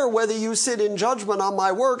care whether you sit in judgment on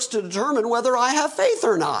my works to determine whether I have faith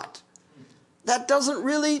or not. That doesn't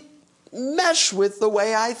really mesh with the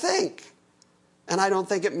way I think. And I don't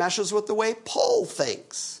think it meshes with the way Paul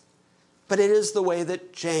thinks. But it is the way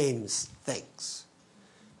that James thinks.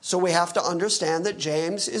 So we have to understand that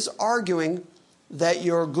James is arguing that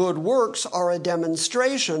your good works are a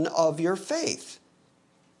demonstration of your faith.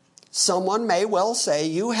 Someone may well say,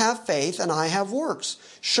 you have faith and I have works.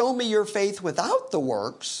 Show me your faith without the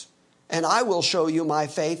works, and I will show you my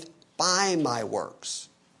faith by my works.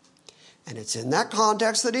 And it's in that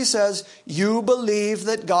context that he says, you believe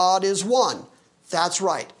that God is one. That's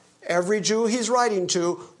right. Every Jew he's writing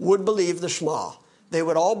to would believe the Shema. They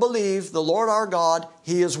would all believe the Lord our God,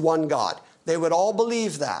 he is one God. They would all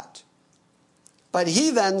believe that. But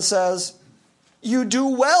he then says, you do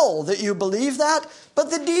well that you believe that,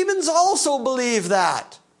 but the demons also believe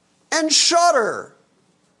that and shudder.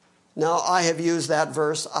 Now, I have used that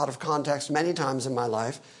verse out of context many times in my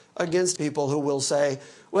life against people who will say,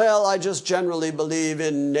 well, I just generally believe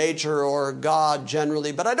in nature or God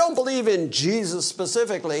generally, but I don't believe in Jesus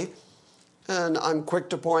specifically. And I'm quick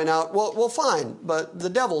to point out, well, fine, but the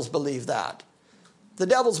devils believe that. The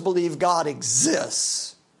devils believe God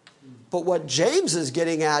exists. But what James is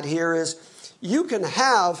getting at here is you can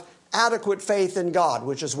have adequate faith in God,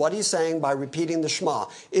 which is what he's saying by repeating the Shema.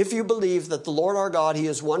 If you believe that the Lord our God, he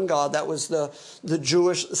is one God, that was the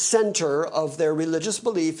Jewish center of their religious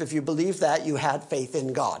belief. If you believe that, you had faith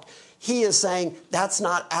in God. He is saying that's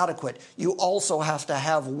not adequate. You also have to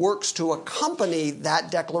have works to accompany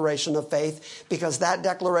that declaration of faith, because that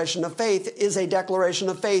declaration of faith is a declaration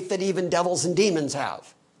of faith that even devils and demons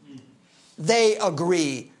have. They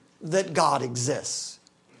agree that God exists.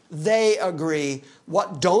 They agree.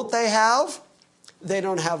 What don't they have? They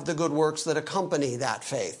don't have the good works that accompany that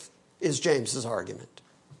faith, is James's argument.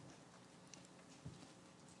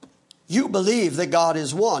 You believe that God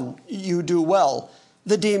is one. You do well.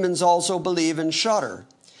 The demons also believe and shudder.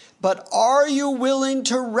 But are you willing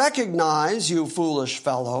to recognize, you foolish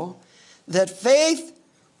fellow, that faith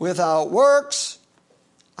without works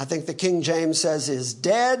I think the King James says is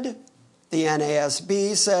dead. The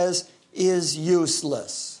NASB says is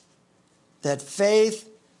useless. That faith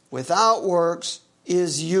without works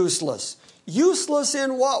is useless. Useless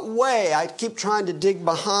in what way? I keep trying to dig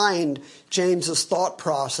behind James's thought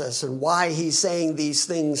process and why he's saying these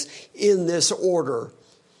things in this order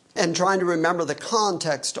and trying to remember the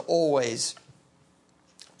context always.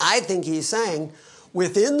 I think he's saying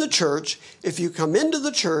within the church, if you come into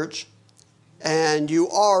the church and you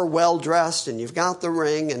are well dressed and you've got the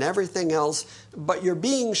ring and everything else, but you're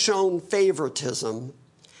being shown favoritism,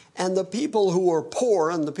 and the people who are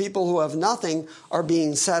poor and the people who have nothing are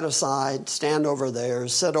being set aside, stand over there,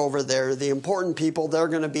 sit over there. The important people, they're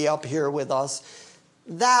going to be up here with us.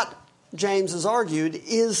 That, James has argued,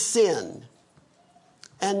 is sin.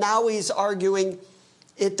 And now he's arguing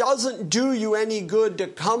it doesn't do you any good to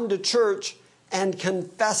come to church and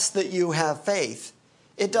confess that you have faith.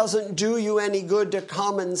 It doesn't do you any good to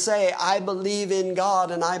come and say, I believe in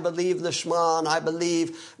God and I believe the Shema and I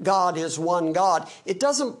believe God is one God. It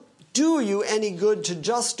doesn't do you any good to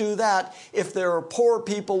just do that if there are poor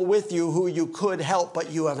people with you who you could help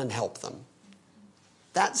but you haven't helped them.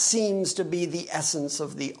 That seems to be the essence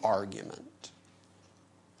of the argument.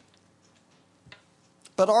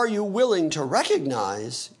 But are you willing to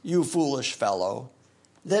recognize, you foolish fellow,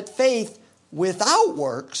 that faith without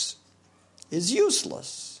works is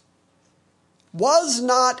useless? Was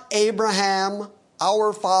not Abraham,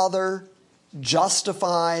 our father,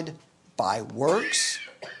 justified by works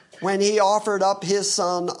when he offered up his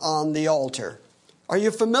son on the altar? Are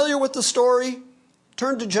you familiar with the story?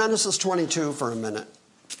 Turn to Genesis 22 for a minute.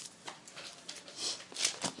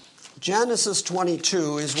 Genesis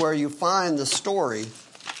 22 is where you find the story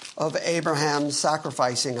of Abraham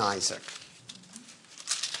sacrificing Isaac.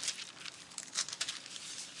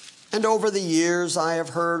 And over the years, I have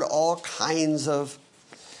heard all kinds of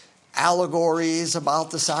allegories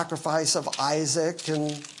about the sacrifice of Isaac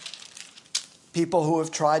and people who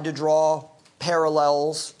have tried to draw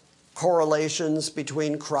parallels, correlations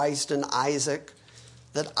between Christ and Isaac,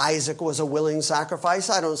 that Isaac was a willing sacrifice.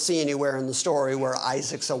 I don't see anywhere in the story where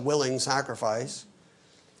Isaac's a willing sacrifice.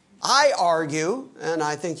 I argue, and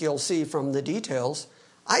I think you'll see from the details,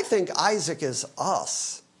 I think Isaac is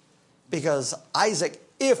us. Because Isaac,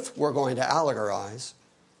 if we're going to allegorize,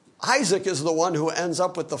 Isaac is the one who ends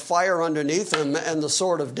up with the fire underneath him and the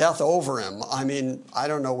sword of death over him. I mean, I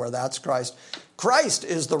don't know where that's Christ. Christ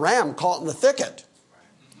is the ram caught in the thicket.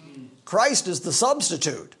 Christ is the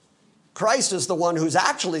substitute. Christ is the one who's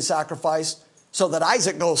actually sacrificed so that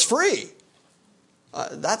Isaac goes free.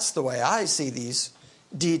 That's the way I see these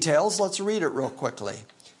details. Let's read it real quickly.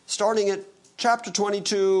 Starting at chapter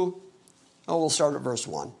 22, we'll start at verse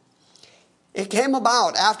 1. It came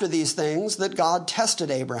about after these things that God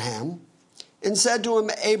tested Abraham and said to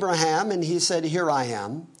him, Abraham, and he said, Here I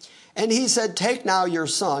am. And he said, Take now your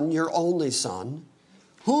son, your only son,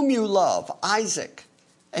 whom you love, Isaac,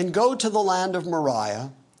 and go to the land of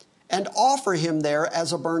Moriah and offer him there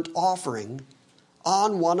as a burnt offering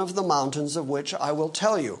on one of the mountains of which I will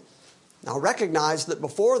tell you. Now recognize that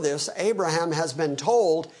before this, Abraham has been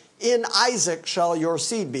told, In Isaac shall your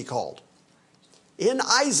seed be called. In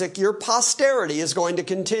Isaac, your posterity is going to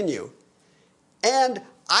continue. And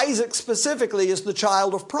Isaac specifically is the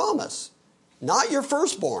child of promise. Not your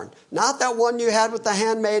firstborn. Not that one you had with the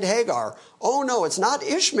handmaid Hagar. Oh no, it's not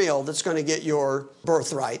Ishmael that's going to get your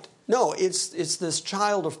birthright. No, it's this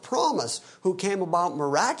child of promise who came about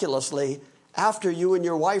miraculously after you and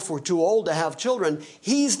your wife were too old to have children.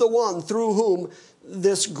 He's the one through whom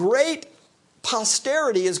this great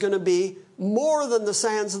posterity is going to be more than the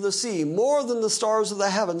sands of the sea, more than the stars of the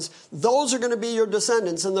heavens. Those are going to be your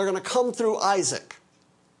descendants, and they're going to come through Isaac.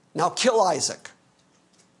 Now kill Isaac.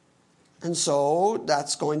 And so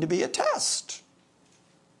that's going to be a test.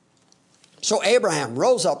 So Abraham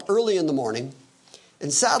rose up early in the morning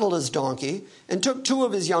and saddled his donkey and took 2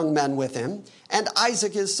 of his young men with him and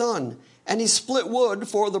Isaac his son. And he split wood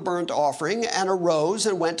for the burnt offering and arose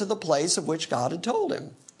and went to the place of which God had told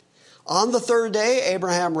him. On the 3rd day,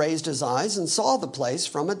 Abraham raised his eyes and saw the place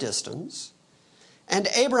from a distance. And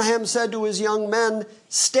Abraham said to his young men,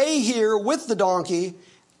 Stay here with the donkey.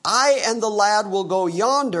 I and the lad will go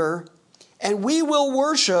yonder, and we will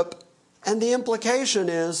worship. And the implication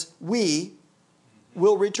is, we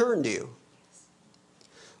will return to you.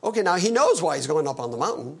 Okay, now he knows why he's going up on the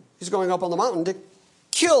mountain. He's going up on the mountain to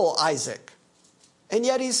kill Isaac. And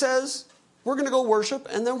yet he says, we're going to go worship,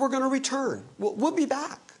 and then we're going to return. We'll be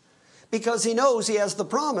back. Because he knows he has the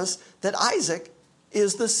promise that Isaac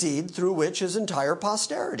is the seed through which his entire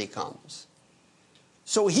posterity comes.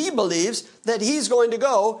 So he believes that he's going to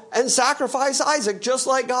go and sacrifice Isaac just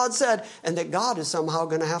like God said, and that God is somehow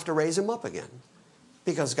going to have to raise him up again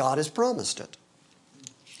because God has promised it.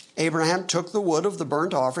 Abraham took the wood of the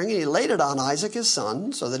burnt offering and he laid it on Isaac his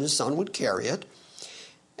son so that his son would carry it.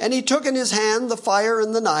 And he took in his hand the fire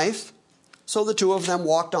and the knife. So the two of them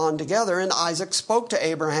walked on together, and Isaac spoke to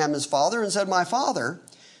Abraham his father and said, "My father."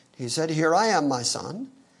 He said, "Here I am, my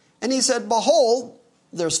son." And he said, "Behold,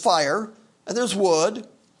 there's fire and there's wood,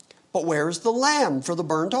 but where is the lamb for the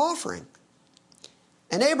burnt offering?"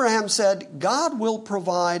 And Abraham said, "God will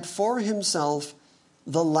provide for himself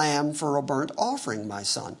the lamb for a burnt offering, my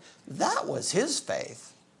son." That was his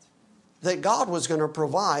faith, that God was going to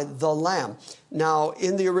provide the lamb. Now,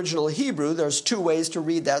 in the original Hebrew, there's two ways to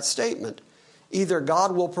read that statement. Either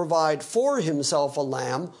God will provide for himself a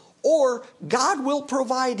lamb, or God will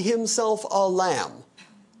provide himself a lamb.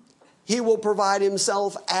 He will provide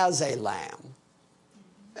himself as a lamb.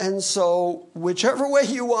 And so, whichever way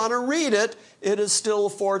you want to read it, it is still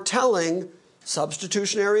foretelling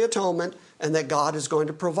substitutionary atonement and that God is going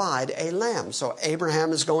to provide a lamb. So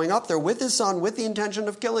Abraham is going up there with his son with the intention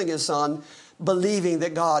of killing his son, believing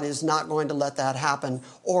that God is not going to let that happen,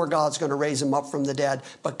 or God's going to raise him up from the dead,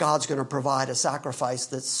 but God's going to provide a sacrifice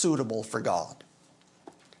that's suitable for God.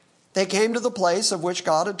 They came to the place of which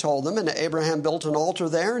God had told them, and Abraham built an altar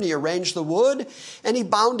there, and he arranged the wood, and he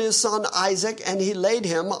bound his son Isaac, and he laid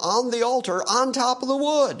him on the altar on top of the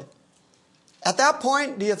wood. At that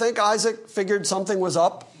point, do you think Isaac figured something was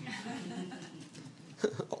up?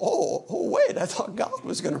 Oh, wait, I thought God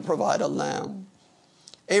was going to provide a lamb.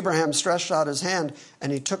 Abraham stretched out his hand,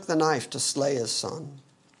 and he took the knife to slay his son.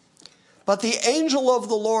 But the angel of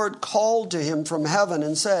the Lord called to him from heaven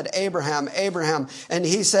and said, "Abraham, Abraham." And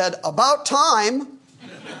he said, "About time."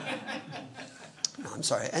 No, I'm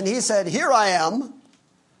sorry. And he said, "Here I am."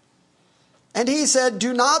 And he said,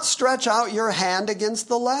 "Do not stretch out your hand against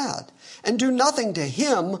the lad, and do nothing to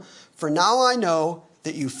him, for now I know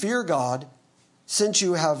that you fear God, since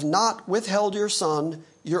you have not withheld your son,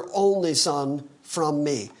 your only son, from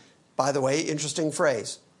me." By the way, interesting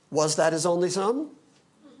phrase. Was that his only son?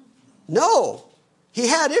 No. He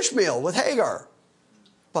had Ishmael with Hagar.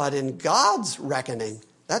 But in God's reckoning,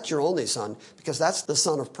 that's your only son, because that's the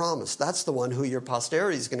son of promise. That's the one who your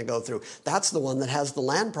posterity is going to go through. That's the one that has the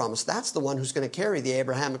land promise. That's the one who's going to carry the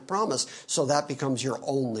Abrahamic promise. So that becomes your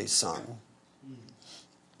only son.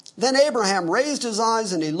 Then Abraham raised his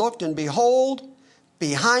eyes and he looked, and behold,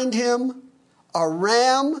 behind him, a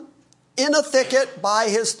ram in a thicket by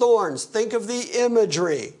his thorns. Think of the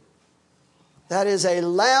imagery. That is a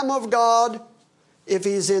Lamb of God. If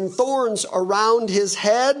he's in thorns around his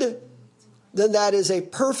head, then that is a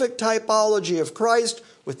perfect typology of Christ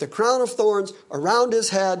with the crown of thorns around his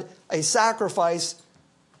head, a sacrifice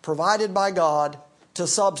provided by God to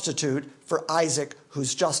substitute for Isaac,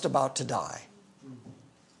 who's just about to die.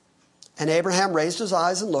 And Abraham raised his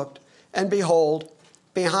eyes and looked, and behold,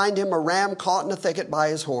 behind him a ram caught in a thicket by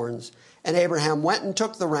his horns. And Abraham went and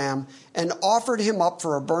took the ram and offered him up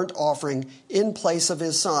for a burnt offering in place of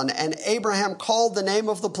his son. And Abraham called the name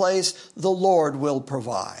of the place, "The Lord will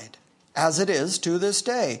provide." As it is to this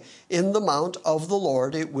day, in the mount of the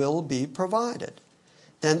Lord it will be provided.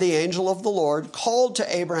 Then the angel of the Lord called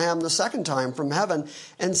to Abraham the second time from heaven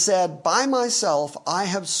and said, "By myself I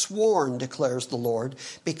have sworn, declares the Lord,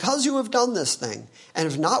 because you have done this thing and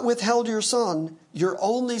have not withheld your son, your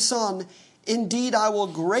only son, indeed I will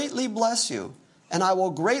greatly bless you, and I will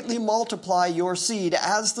greatly multiply your seed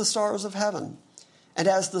as the stars of heaven, and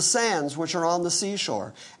as the sands which are on the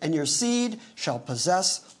seashore. And your seed shall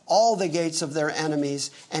possess all the gates of their enemies,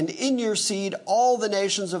 and in your seed all the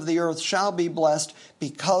nations of the earth shall be blessed,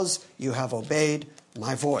 because you have obeyed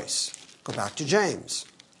my voice." Go back to James.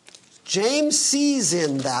 James sees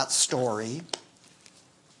in that story,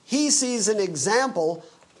 he sees an example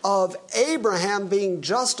of Abraham being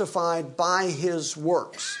justified by his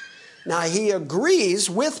works. Now, he agrees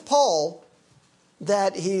with Paul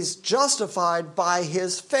that he's justified by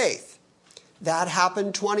his faith. That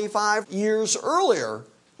happened 25 years earlier,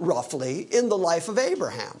 roughly, in the life of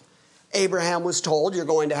Abraham. Abraham was told, "You're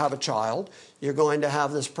going to have a child. You're going to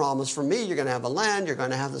have this promise from me. You're going to have a land. You're going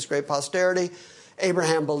to have this great posterity."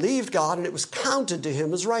 Abraham believed God, and it was counted to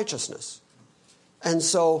him as righteousness. And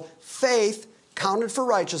so faith counted for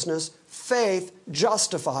righteousness. Faith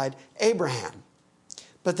justified Abraham.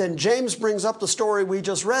 But then James brings up the story we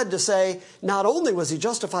just read to say, not only was he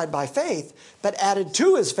justified by faith, but added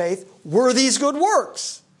to his faith were these good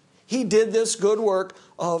works. He did this good work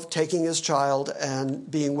of taking his child and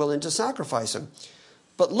being willing to sacrifice him.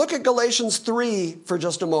 But look at Galatians 3 for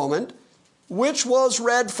just a moment. which was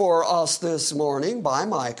read for us this morning by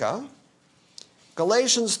Micah.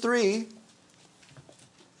 Galatians 3,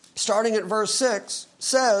 starting at verse 6,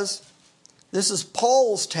 says, this is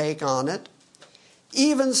Paul's take on it,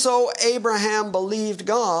 even so Abraham believed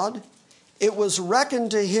God, it was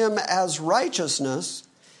reckoned to him as righteousness.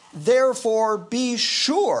 Therefore be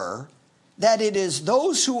sure that it is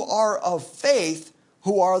those who are of faith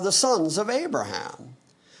who are the sons of Abraham.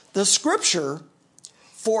 The scripture,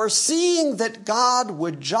 foreseeing that God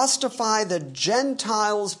would justify the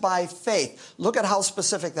Gentiles by faith. Look at how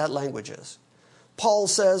specific that language is. Paul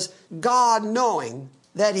says, God knowing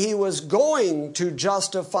that he was going to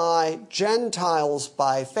justify Gentiles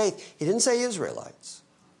by faith. He didn't say Israelites.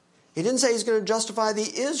 He didn't say he's going to justify the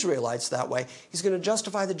Israelites that way. He's going to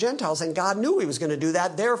justify the Gentiles, and God knew he was going to do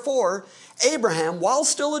that. Therefore, Abraham, while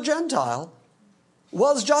still a Gentile,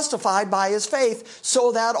 was justified by his faith,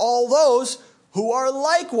 so that all those who are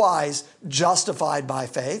likewise justified by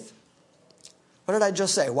faith. What did I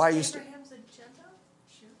just say? Why are you? Abraham's a Gentile?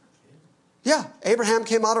 Sure. Yeah, Abraham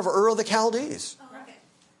came out of Ur of the Chaldees. Oh, okay.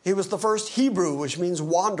 He was the first Hebrew, which means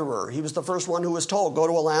wanderer. He was the first one who was told, go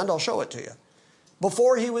to a land, I'll show it to you.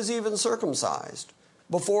 Before he was even circumcised,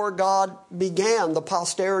 before God began the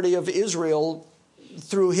posterity of Israel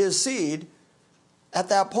through his seed, at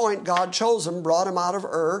that point, God chose him, brought him out of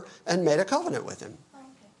Ur, and made a covenant with him.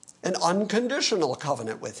 An unconditional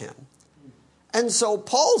covenant with him. And so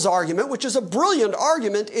Paul's argument, which is a brilliant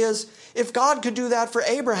argument, is if God could do that for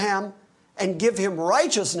Abraham and give him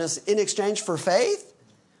righteousness in exchange for faith,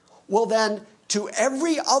 well then, to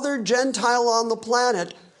every other Gentile on the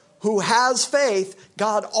planet who has faith,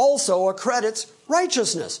 God also accredits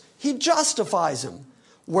righteousness. He justifies him.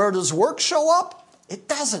 Where does work show up? It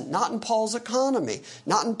doesn't. Not in Paul's economy.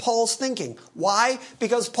 Not in Paul's thinking. Why?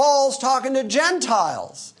 Because Paul's talking to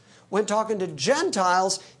Gentiles. When talking to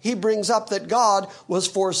Gentiles, he brings up that God was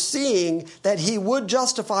foreseeing that he would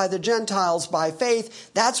justify the Gentiles by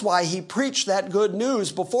faith. That's why he preached that good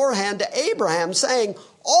news beforehand to Abraham, saying,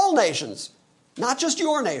 all nations, not just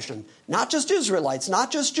your nation, not just Israelites, not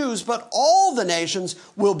just Jews, but all the nations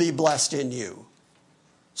will be blessed in you.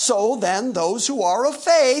 So then those who are of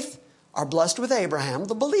faith are blessed with Abraham,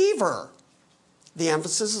 the believer. The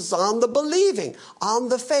emphasis is on the believing, on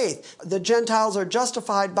the faith. The Gentiles are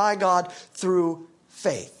justified by God through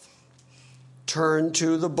faith. Turn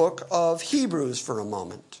to the book of Hebrews for a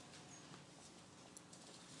moment.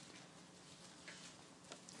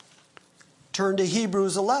 Turn to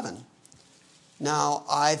Hebrews 11. Now,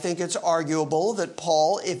 I think it's arguable that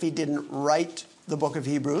Paul, if he didn't write the book of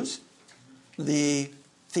Hebrews, the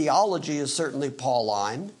theology is certainly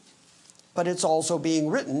Pauline, but it's also being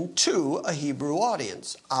written to a Hebrew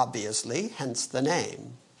audience, obviously, hence the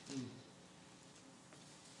name.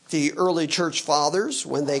 The early church fathers,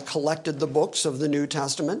 when they collected the books of the New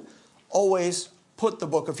Testament, always put the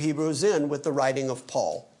book of Hebrews in with the writing of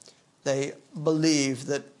Paul. They believed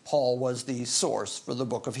that Paul was the source for the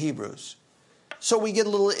book of Hebrews. So we get a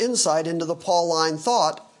little insight into the Pauline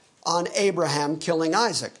thought on Abraham killing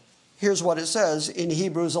Isaac. Here's what it says in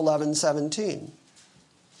Hebrews 11:17.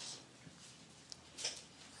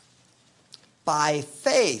 By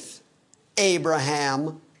faith,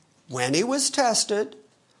 Abraham, when he was tested,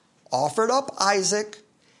 offered up Isaac,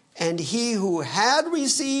 and he who had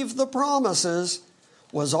received the promises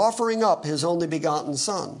was offering up his only begotten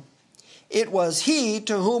son. It was he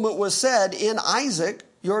to whom it was said, in Isaac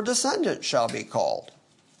your descendant shall be called.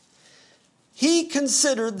 He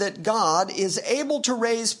considered that God is able to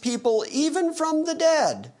raise people even from the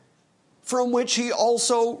dead, from which he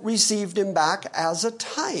also received him back as a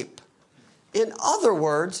type. In other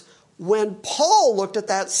words, when Paul looked at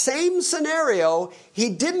that same scenario, he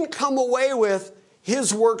didn't come away with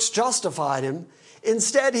his works justified him.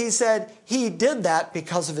 Instead, he said he did that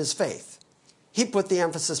because of his faith. He put the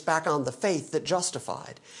emphasis back on the faith that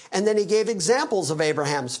justified. And then he gave examples of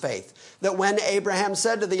Abraham's faith. That when Abraham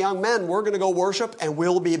said to the young men, we're going to go worship and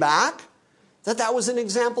we'll be back, that was an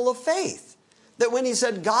example of faith. That when he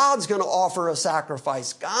said God's going to offer a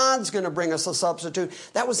sacrifice, God's going to bring us a substitute,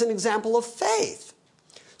 that was an example of faith.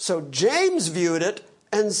 So James viewed it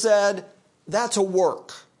and said, that's a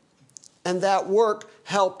work. And that work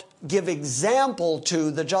helped give example to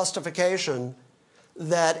the justification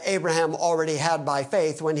that Abraham already had by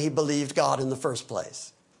faith when he believed God in the first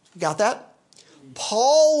place. Got that?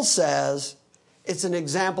 Paul says it's an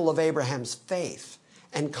example of Abraham's faith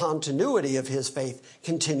and continuity of his faith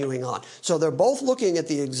continuing on. So they're both looking at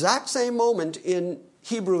the exact same moment in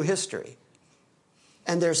Hebrew history,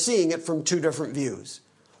 and they're seeing it from two different views.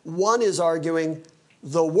 One is arguing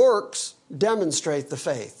the works demonstrate the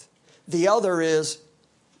faith. The other is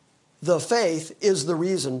the faith is the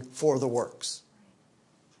reason for the works.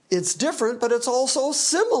 It's different, but it's also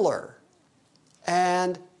similar.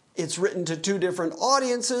 And it's written to two different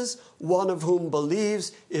audiences, one of whom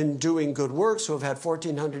believes in doing good works, who have had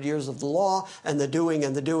 1,400 years of the law, and the doing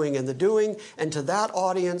and the doing and the doing. And to that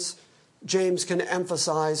audience, James can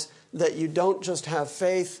emphasize that you don't just have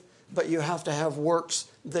faith, but you have to have works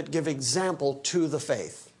that give example to the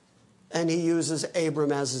faith. And he uses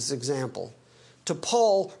Abram as his example. To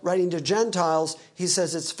Paul, writing to Gentiles, he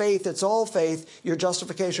says it's faith, it's all faith. Your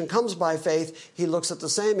justification comes by faith. He looks at the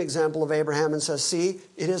same example of Abraham and says, see,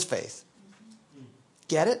 it is faith.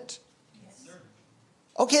 Get it? Yes.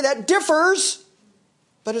 Okay, that differs,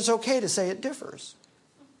 but it's okay to say it differs.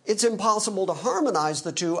 It's impossible to harmonize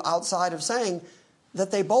the two outside of saying that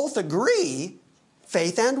they both agree,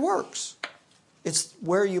 faith and works. It's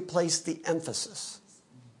where you place the emphasis.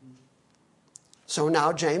 So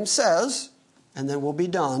now James says, and then we'll be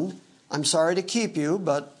done. I'm sorry to keep you,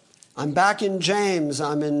 but I'm back in James.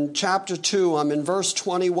 I'm in chapter 2. I'm in verse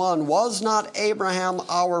 21. Was not Abraham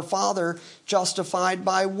our father justified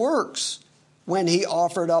by works when he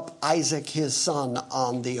offered up Isaac his son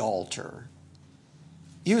on the altar?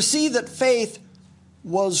 You see that faith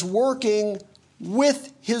was working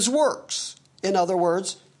with his works. In other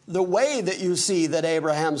words, the way that you see that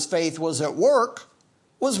Abraham's faith was at work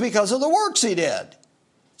was because of the works he did.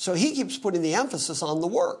 So he keeps putting the emphasis on the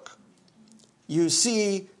work. You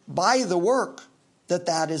see by the work that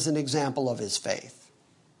that is an example of his faith.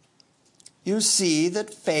 You see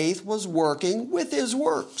that faith was working with his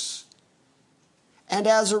works. And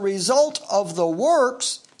as a result of the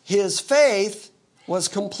works, his faith was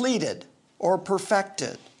completed or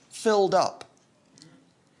perfected, filled up.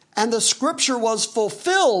 And the scripture was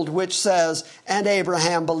fulfilled, which says, and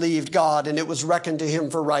Abraham believed God, and it was reckoned to him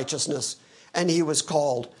for righteousness, and he was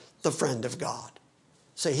called the friend of God.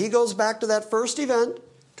 So he goes back to that first event,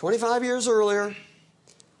 25 years earlier.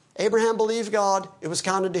 Abraham believed God, it was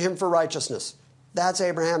counted to him for righteousness. That's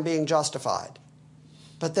Abraham being justified.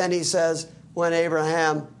 But then he says, when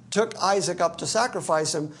Abraham took Isaac up to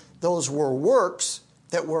sacrifice him, those were works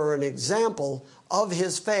that were an example of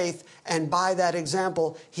his faith, and by that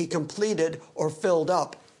example, he completed or filled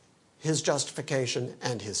up his justification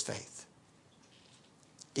and his faith.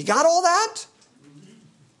 You got all that?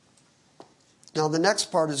 Now, the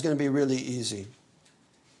next part is going to be really easy.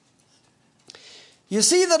 You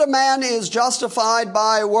see that a man is justified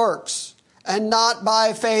by works and not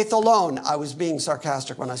by faith alone. I was being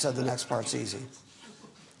sarcastic when I said the next part's easy,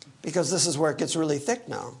 because this is where it gets really thick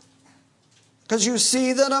now. Because you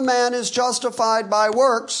see that a man is justified by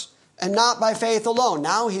works and not by faith alone.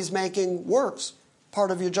 Now he's making works part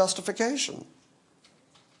of your justification.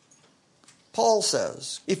 Paul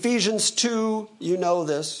says, Ephesians 2, you know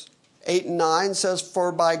this, 8 and 9 says,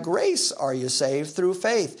 for by grace are you saved through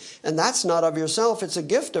faith. And that's not of yourself, it's a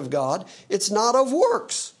gift of God. It's not of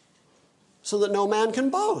works, so that no man can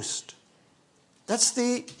boast. That's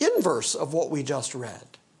the inverse of what we just read.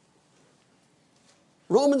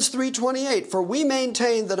 Romans 3:28, for we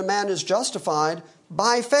maintain that a man is justified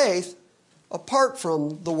by faith apart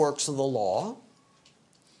from the works of the law.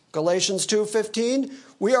 Galatians 2:15,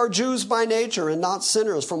 we are Jews by nature and not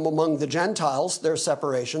sinners from among the Gentiles. There's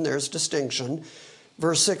separation, there's distinction.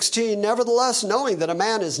 Verse 16, nevertheless, knowing that a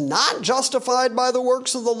man is not justified by the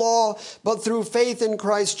works of the law, but through faith in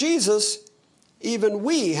Christ Jesus, even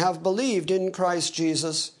we have believed in Christ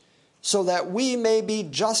Jesus, so that we may be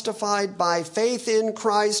justified by faith in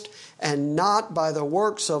Christ and not by the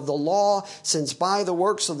works of the law, since by the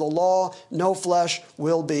works of the law no flesh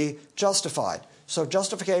will be justified. So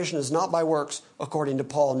justification is not by works, according to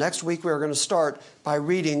Paul. Next week we are going to start by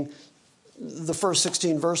reading the first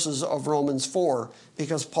 16 verses of Romans 4,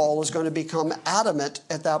 because Paul is going to become adamant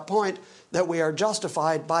at that point that we are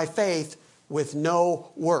justified by faith with no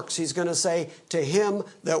works. He's going to say, to him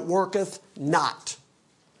that worketh not,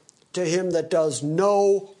 to him that does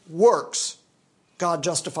no works, God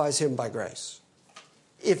justifies him by grace,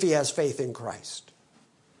 if he has faith in Christ.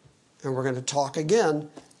 And we're going to talk again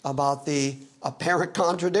about the apparent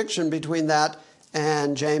contradiction between that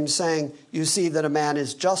and James saying, you see that a man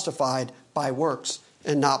is justified by works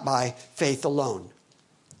and not by faith alone.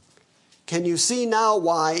 Can you see now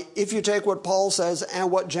why, if you take what Paul says and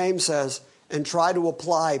what James says and try to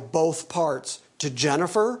apply both parts to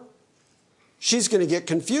Jennifer, she's going to get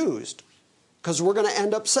confused, because we're going to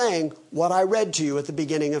end up saying what I read to you at the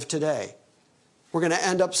beginning of today. We're going to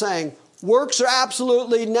end up saying works are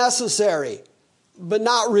absolutely necessary, but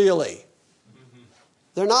not really.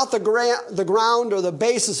 They're not the ground or the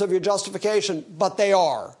basis of your justification, but they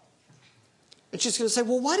are. And she's going to say,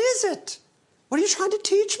 well, what is it? What are you trying to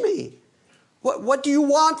teach me? What do you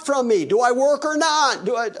want from me? Do I work or not?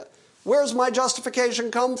 Where's my justification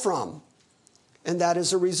come from? And that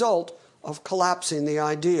is a result of collapsing the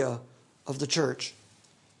idea of the church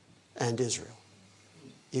and Israel.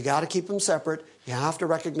 You got to keep them separate. You have to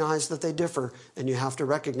recognize that they differ, and you have to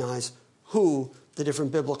recognize who the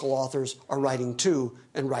different biblical authors are writing to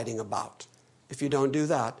and writing about. If you don't do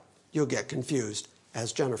that, you'll get confused,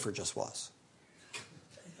 as Jennifer just was.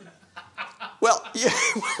 Well, yeah,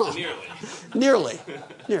 well, nearly.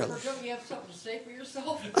 Don't you have something to say for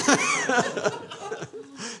yourself?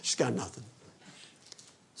 She's got nothing.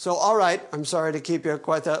 So, all right, I'm sorry to keep you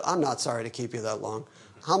quite that. I'm not sorry to keep you that long.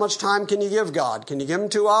 How much time can you give God? Can you give him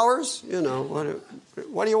 2 hours? You know,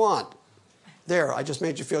 what do you want? There, I just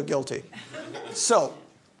made you feel guilty. So,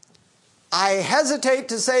 I hesitate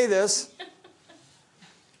to say this.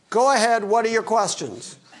 Go ahead, what are your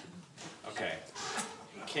questions? Okay.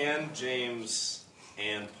 Can James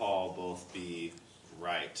and Paul both be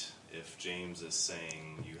right if James is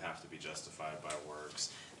saying you have to be justified by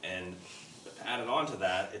works? And added on to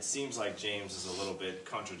that, it seems like James is a little bit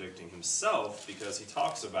contradicting himself because he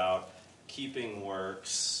talks about keeping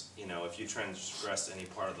works, you know, if you transgress any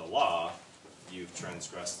part of the law, you've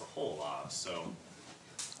transgressed the whole law. So, I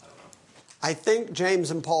don't know. I think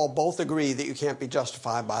James and Paul both agree that you can't be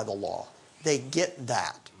justified by the law. They get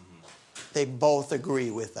that. They both agree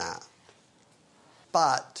with that.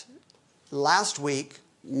 But last week,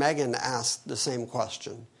 Megan asked the same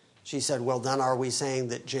question. She said, well, then are we saying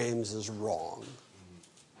that James is wrong?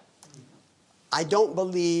 I don't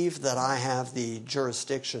believe that I have the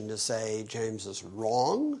jurisdiction to say James is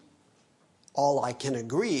wrong. All I can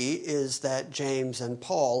agree is that James and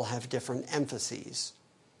Paul have different emphases.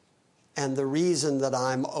 And the reason that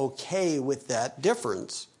I'm okay with that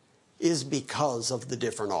difference is because of the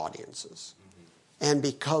different audiences and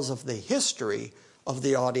because of the history of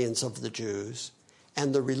the audience of the Jews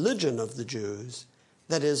and the religion of the Jews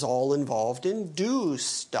that is all involved in do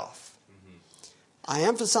stuff. I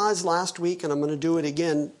emphasized last week, and I'm going to do it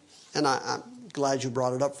again, and I'm glad you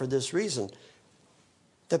brought it up for this reason.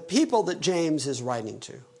 The people that James is writing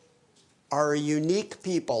to are a unique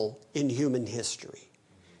people in human history.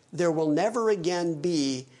 There will never again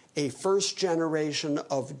be a first generation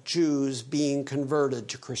of Jews being converted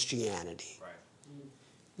to Christianity. Right.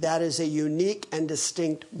 That is a unique and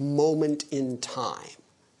distinct moment in time.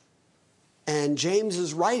 And James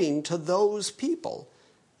is writing to those people.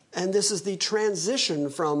 And this is the transition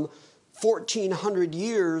from 1,400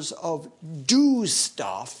 years of do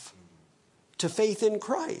stuff to faith in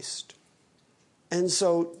Christ. And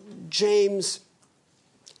so James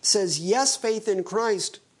says, yes, faith in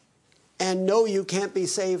Christ, and no, you can't be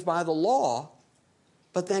saved by the law.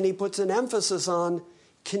 But then he puts an emphasis on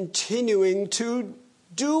continuing to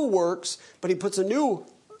do works, but he puts a new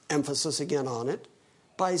emphasis again on it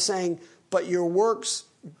by saying, but your works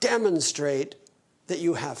demonstrate that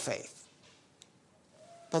you have faith.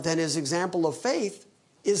 But then his example of faith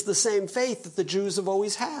is the same faith that the Jews have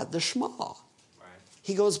always had, the Shema. Right.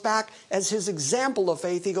 He goes back, as his example of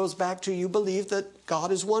faith, he goes back to you believe that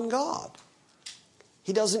God is one God.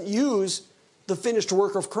 He doesn't use the finished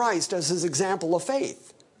work of Christ as his example of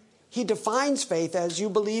faith. He defines faith as you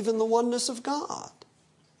believe in the oneness of God.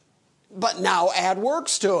 But now add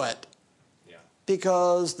works to it. Yeah.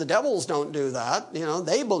 Because the devils don't do that. You know,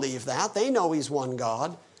 they believe that. They know he's one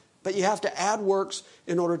God. But you have to add works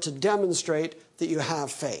in order to demonstrate that you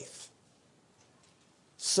have faith.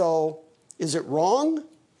 So, is it wrong?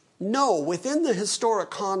 No. Within the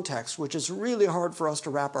historic context, which is really hard for us to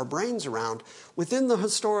wrap our brains around, within the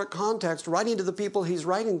historic context, writing to the people he's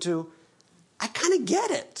writing to, I kind of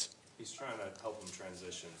get it. He's trying to help them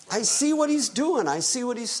transition. I see what he's doing. I see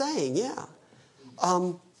what he's saying, yeah.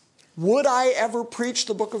 Would I ever preach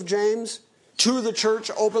the book of James to the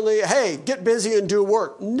church openly? Hey, get busy and do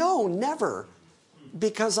work. No, never.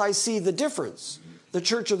 Because I see the difference. The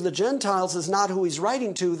church of the Gentiles is not who he's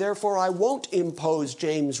writing to, therefore I won't impose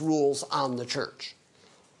James' rules on the church.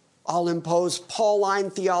 I'll impose Pauline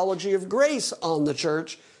theology of grace on the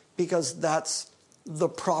church because that's the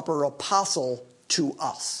proper apostle to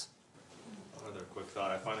us. Another quick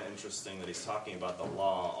thought. I find it interesting that he's talking about the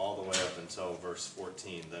law all the way up until verse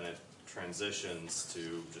 14. Then it transitions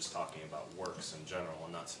to just talking about works in general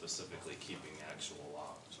and not specifically keeping the actual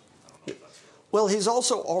law. So I don't know if that's real. Well, he's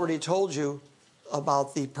also already told you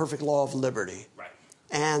about the perfect law of liberty. Right.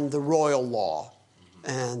 And the royal law.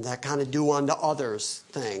 And that kind of do unto others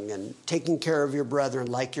thing. And taking care of your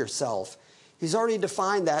brethren like yourself. He's already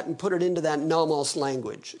defined that and put it into that nomos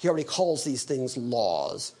language. He already calls these things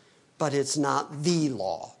laws. But it's not the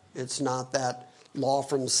law. It's not that law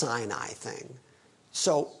from Sinai thing.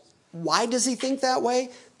 So why does he think that way?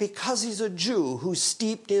 Because he's a Jew who's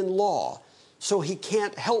steeped in law. So he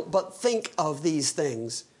can't help but think of these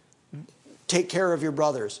things. Take care of your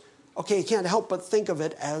brothers. Okay, he can't help but think of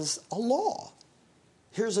it as a law.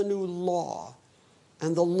 Here's a new law.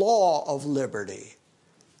 And the law of liberty.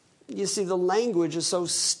 You see, the language is so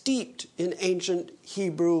steeped in ancient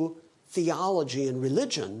Hebrew theology and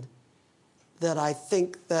religion that I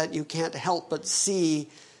think that you can't help but see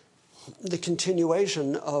the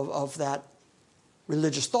continuation of that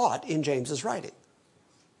religious thought in James's writing.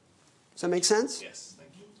 Does that make sense? Yes,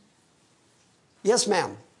 thank you. Yes,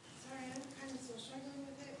 ma'am. Sorry, I'm kind of still struggling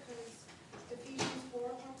with it because Ephesians 4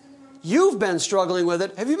 popped into my mind. You've been struggling with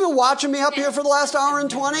it. Have you been watching me up here for the last hour and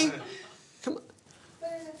 20? Come on.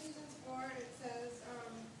 But in Ephesians 4, it says,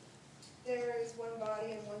 there is one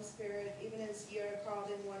body and one spirit, even as you are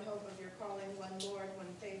called in one hope of your calling, one Lord,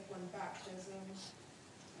 one faith, one baptism,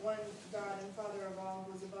 one God and Father of all,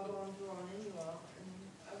 who is above all and through all and in you all. And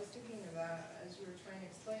I was thinking of that as you were trying to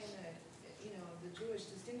explain that, the Jewish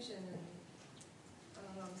distinction, and I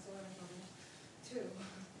don't know, I'm still having trouble too.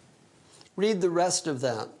 Read the rest of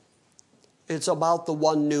that. It's about the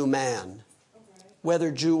one new man. Okay.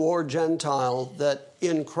 Whether Jew or Gentile, that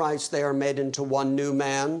in Christ they are made into one new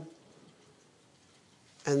man.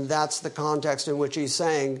 And that's the context in which he's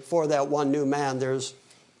saying, for that one new man, there's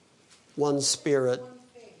one spirit. One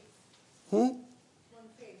faith. Hmm? One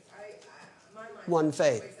faith. My mind One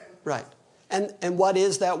faith. Right. And what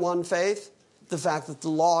is that one faith? The fact that the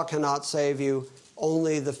law cannot save you,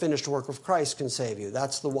 only the finished work of Christ can save you.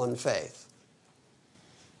 That's the one faith.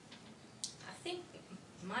 I think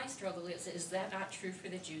my struggle is that not true for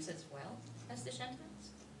the Jews as well as the Gentiles?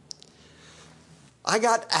 I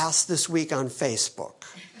got asked this week on Facebook,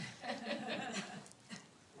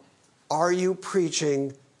 are you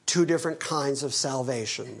preaching two different kinds of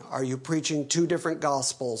salvation? Are you preaching two different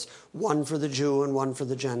gospels, one for the Jew and one for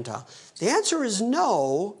the Gentile? The answer is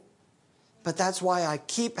no, but that's why I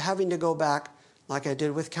keep having to go back, like I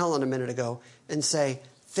did with Kellen a minute ago, and say,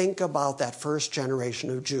 think about that first generation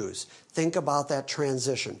of Jews. Think about that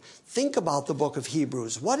transition. Think about the book of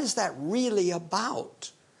Hebrews. What is that really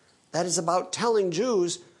about? That is about telling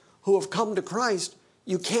Jews who have come to Christ,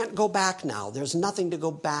 you can't go back now. There's nothing to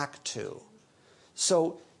go back to.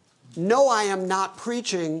 So, no, I am not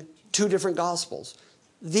preaching two different gospels.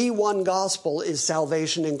 The one gospel is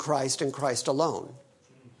salvation in Christ and Christ alone.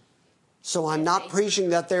 So I'm not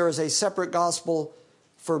preaching that there is a separate gospel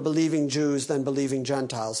for believing Jews than believing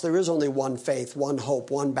Gentiles. There is only one faith, one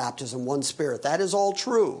hope, one baptism, one spirit. That is all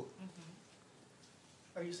true.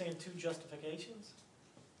 Are you saying two justifications?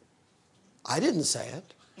 I didn't say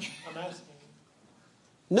it. I'm asking.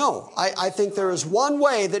 No, I think there is one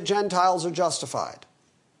way that Gentiles are justified.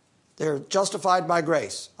 They're justified by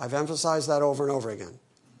grace. I've emphasized that over and over again.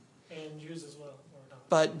 And Jews as well, or not?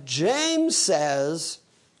 But James says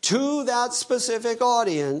to that specific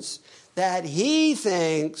audience that he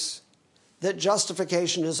thinks that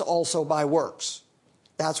justification is also by works.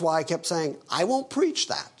 That's why I kept saying, I won't preach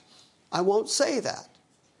that. I won't say that.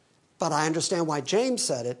 But I understand why James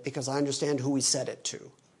said it, because I understand who he said it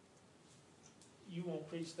to. You won't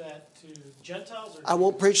preach that to Gentiles? Or I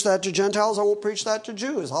won't preach that to Gentiles. I won't preach that to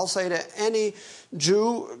Jews. I'll say to any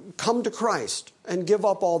Jew, come to Christ and give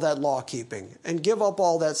up all that law-keeping and give up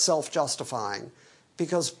all that self-justifying,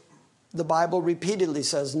 because the Bible repeatedly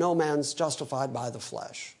says no man's justified by the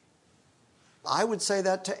flesh. I would say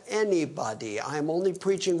that to anybody. I'm only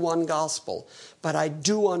preaching one gospel. But I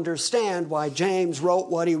do understand why James wrote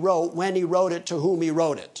what he wrote, when he wrote it, to whom he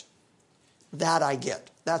wrote it. That I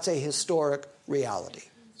get. That's a historic reality.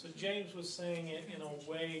 So James was saying it in a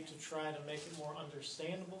way to try to make it more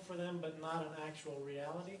understandable for them, but not an actual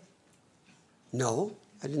reality? No,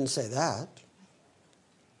 I didn't say that.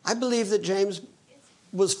 I believe that James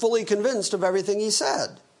was fully convinced of everything he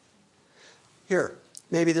said. Here,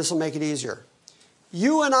 maybe this will make it easier.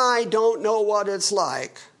 You and I don't know what it's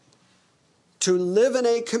like to live in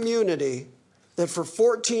a community that for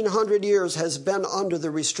 1,400 years has been under the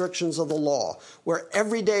restrictions of the law, where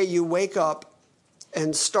every day you wake up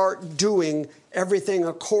and start doing everything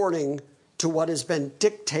according to what has been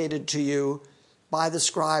dictated to you by the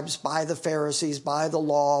scribes, by the Pharisees, by the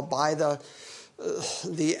law, by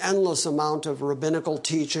the endless amount of rabbinical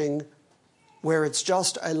teaching, where it's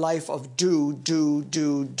just a life of do,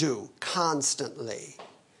 constantly.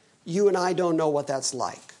 You and I don't know what that's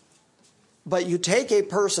like. But you take a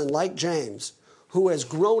person like James, who has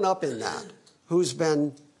grown up in that, who's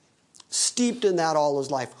been steeped in that all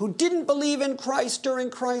his life, who didn't believe in Christ during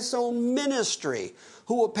Christ's own ministry,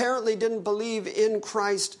 who apparently didn't believe in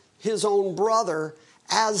Christ his own brother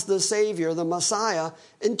as the Savior, the Messiah,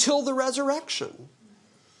 until the resurrection.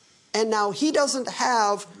 And now he doesn't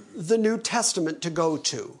have the New Testament to go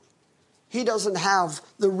to. He doesn't have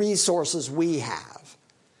the resources we have.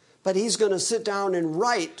 But he's going to sit down and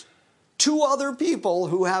write to other people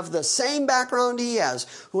who have the same background he has,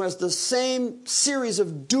 who has the same series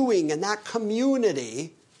of doing in that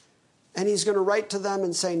community, and he's going to write to them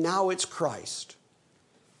and say, now it's Christ.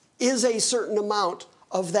 Is a certain amount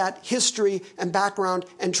of that history and background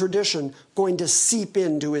and tradition going to seep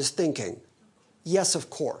into his thinking? Yes, of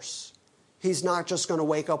course. He's not just going to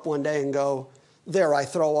wake up one day and go, there, I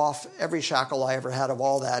throw off every shackle I ever had of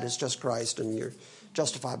all that. It's just Christ and you're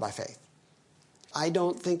justified by faith. I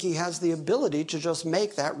don't think he has the ability to just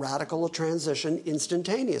make that radical a transition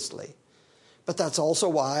instantaneously. But that's also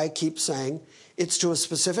why I keep saying it's to a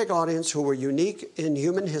specific audience who were unique in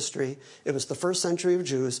human history. It was the first century of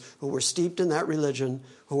Jews who were steeped in that religion,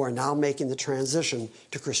 who are now making the transition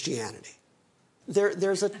to Christianity.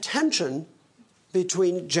 There's a tension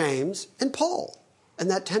between James and Paul, and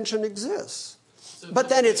that tension exists. But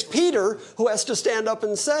then it's Peter who has to stand up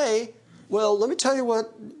and say, well, let me tell you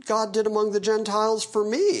what God did among the Gentiles for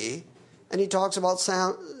me. And he talks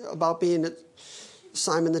about being at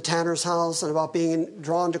Simon the tanner's house and about being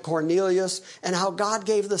drawn to Cornelius and how God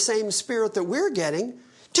gave the same spirit that we're getting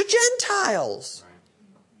to Gentiles. Right.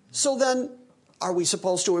 So then, are we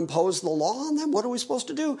supposed to impose the law on them? What are we supposed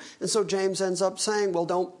to do? And so James ends up saying, well,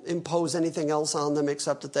 don't impose anything else on them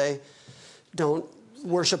except that they don't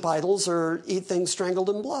worship idols or eat things strangled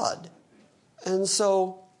in blood. And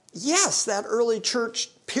so, yes, that early church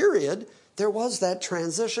period, there was that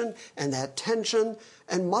transition and that tension,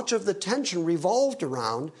 and much of the tension revolved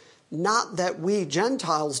around not that we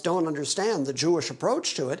Gentiles don't understand the Jewish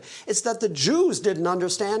approach to it, it's that the Jews didn't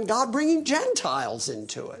understand God bringing Gentiles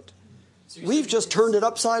into it. So we've just turned it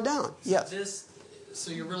upside down. Yes.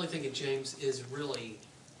 So you're really thinking James is really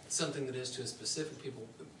something that is to a specific people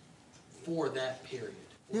for that period.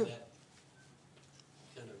 Yeah.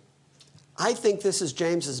 I think this is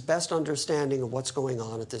James's best understanding of what's going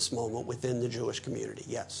on at this moment within the Jewish community.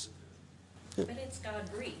 Yes. But it's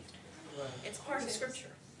God-breathed. Right. It's part of Scripture.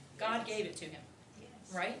 God gave it to him.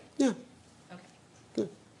 Right? Yeah. Okay. Yeah.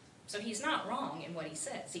 So he's not wrong in what he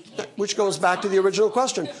says. He can't. Which goes back to the original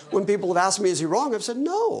question. When people have asked me, is he wrong? I've said,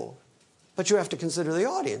 no. But you have to consider the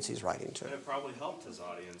audience he's writing to. And it probably helped his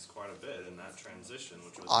audience quite a bit in that transition.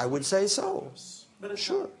 Which was I would say so. But it's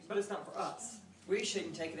sure. But it's not for us. We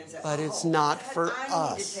shouldn't take it and say, but it's not for I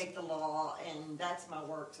us. I need to take the law, and that's my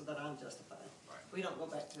work so that I'm justified. Right. We don't go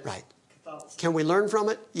back to Catholicism. Can we learn from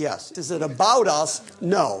it? Yes. Is it about us?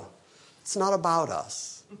 No. It's not about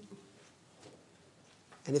us.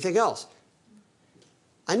 Anything else?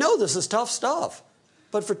 I know this is tough stuff,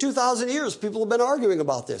 but for 2,000 years, people have been arguing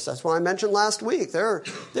about this. That's why I mentioned last week. There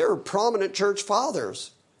are prominent church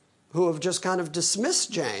fathers who have just kind of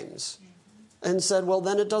dismissed James and said, well,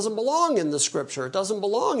 then it doesn't belong in the Scripture. It doesn't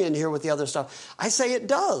belong in here with the other stuff. I say it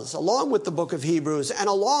does, along with the book of Hebrews and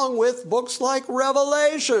along with books like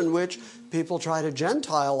Revelation, which people try to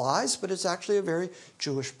Gentilize, but it's actually a very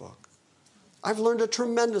Jewish book. I've learned a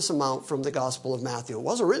tremendous amount from the Gospel of Matthew. It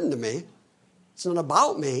wasn't written to me. It's not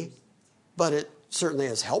about me, but it certainly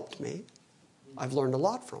has helped me. I've learned a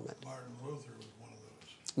lot from it. Martin Luther was one of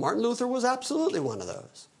those. Martin Luther was absolutely one of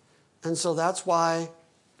those. And so that's why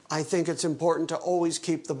I think it's important to always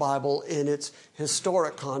keep the Bible in its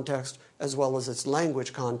historic context as well as its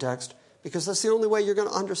language context, because that's the only way you're going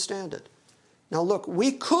to understand it. Now look,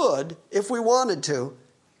 we could, if we wanted to,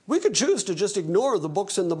 we could choose to just ignore the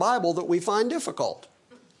books in the Bible that we find difficult.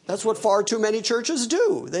 That's what far too many churches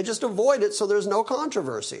do. They just avoid it so there's no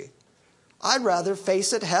controversy. I'd rather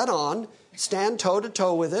face it head on, stand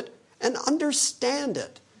toe-to-toe with it, and understand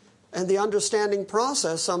it. And the understanding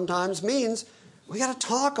process sometimes means we got to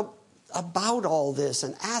talk about all this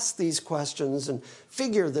and ask these questions and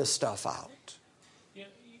figure this stuff out.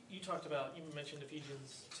 You talked about, you mentioned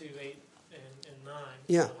Ephesians 2, 8 and 9.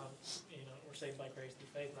 Yeah. We're saved by grace through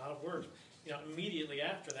faith, not of works. Immediately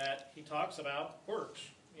after that, he talks about works.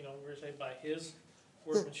 We're saved by his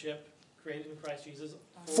workmanship, created in Christ Jesus.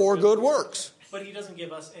 For good works. But he doesn't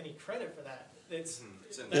give us any credit for that. That's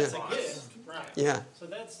a gift, right? Yeah. So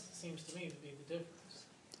that seems to me to be the difference.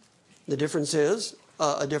 The difference is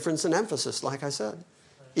a difference in emphasis, like I said.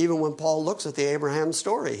 Even when Paul looks at the Abraham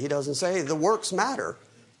story, he doesn't say the works matter.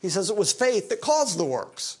 He says it was faith that caused the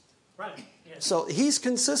works. Right. Yeah. So he's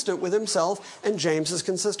consistent with himself, and James is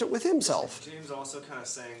consistent with himself. James also kind of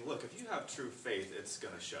saying, look, if you have true faith, it's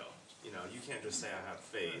going to show. you know, you can't just say I have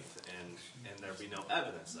faith and there be no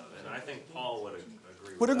evidence of it. And I think Paul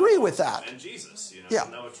would agree with that. And Jesus, you know, Yeah.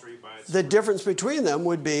 know a tree by its The fruit. difference between them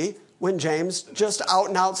would be when James just out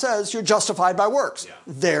and out says you're justified by works. Yeah.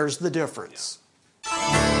 There's the difference.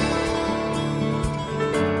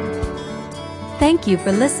 Thank you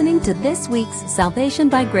for listening to this week's Salvation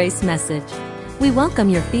by Grace message. We welcome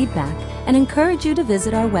your feedback and encourage you to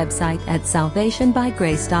visit our website at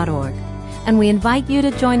salvationbygrace.org. And we invite you to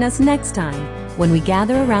join us next time when we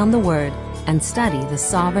gather around the Word and study the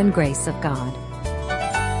sovereign grace of God.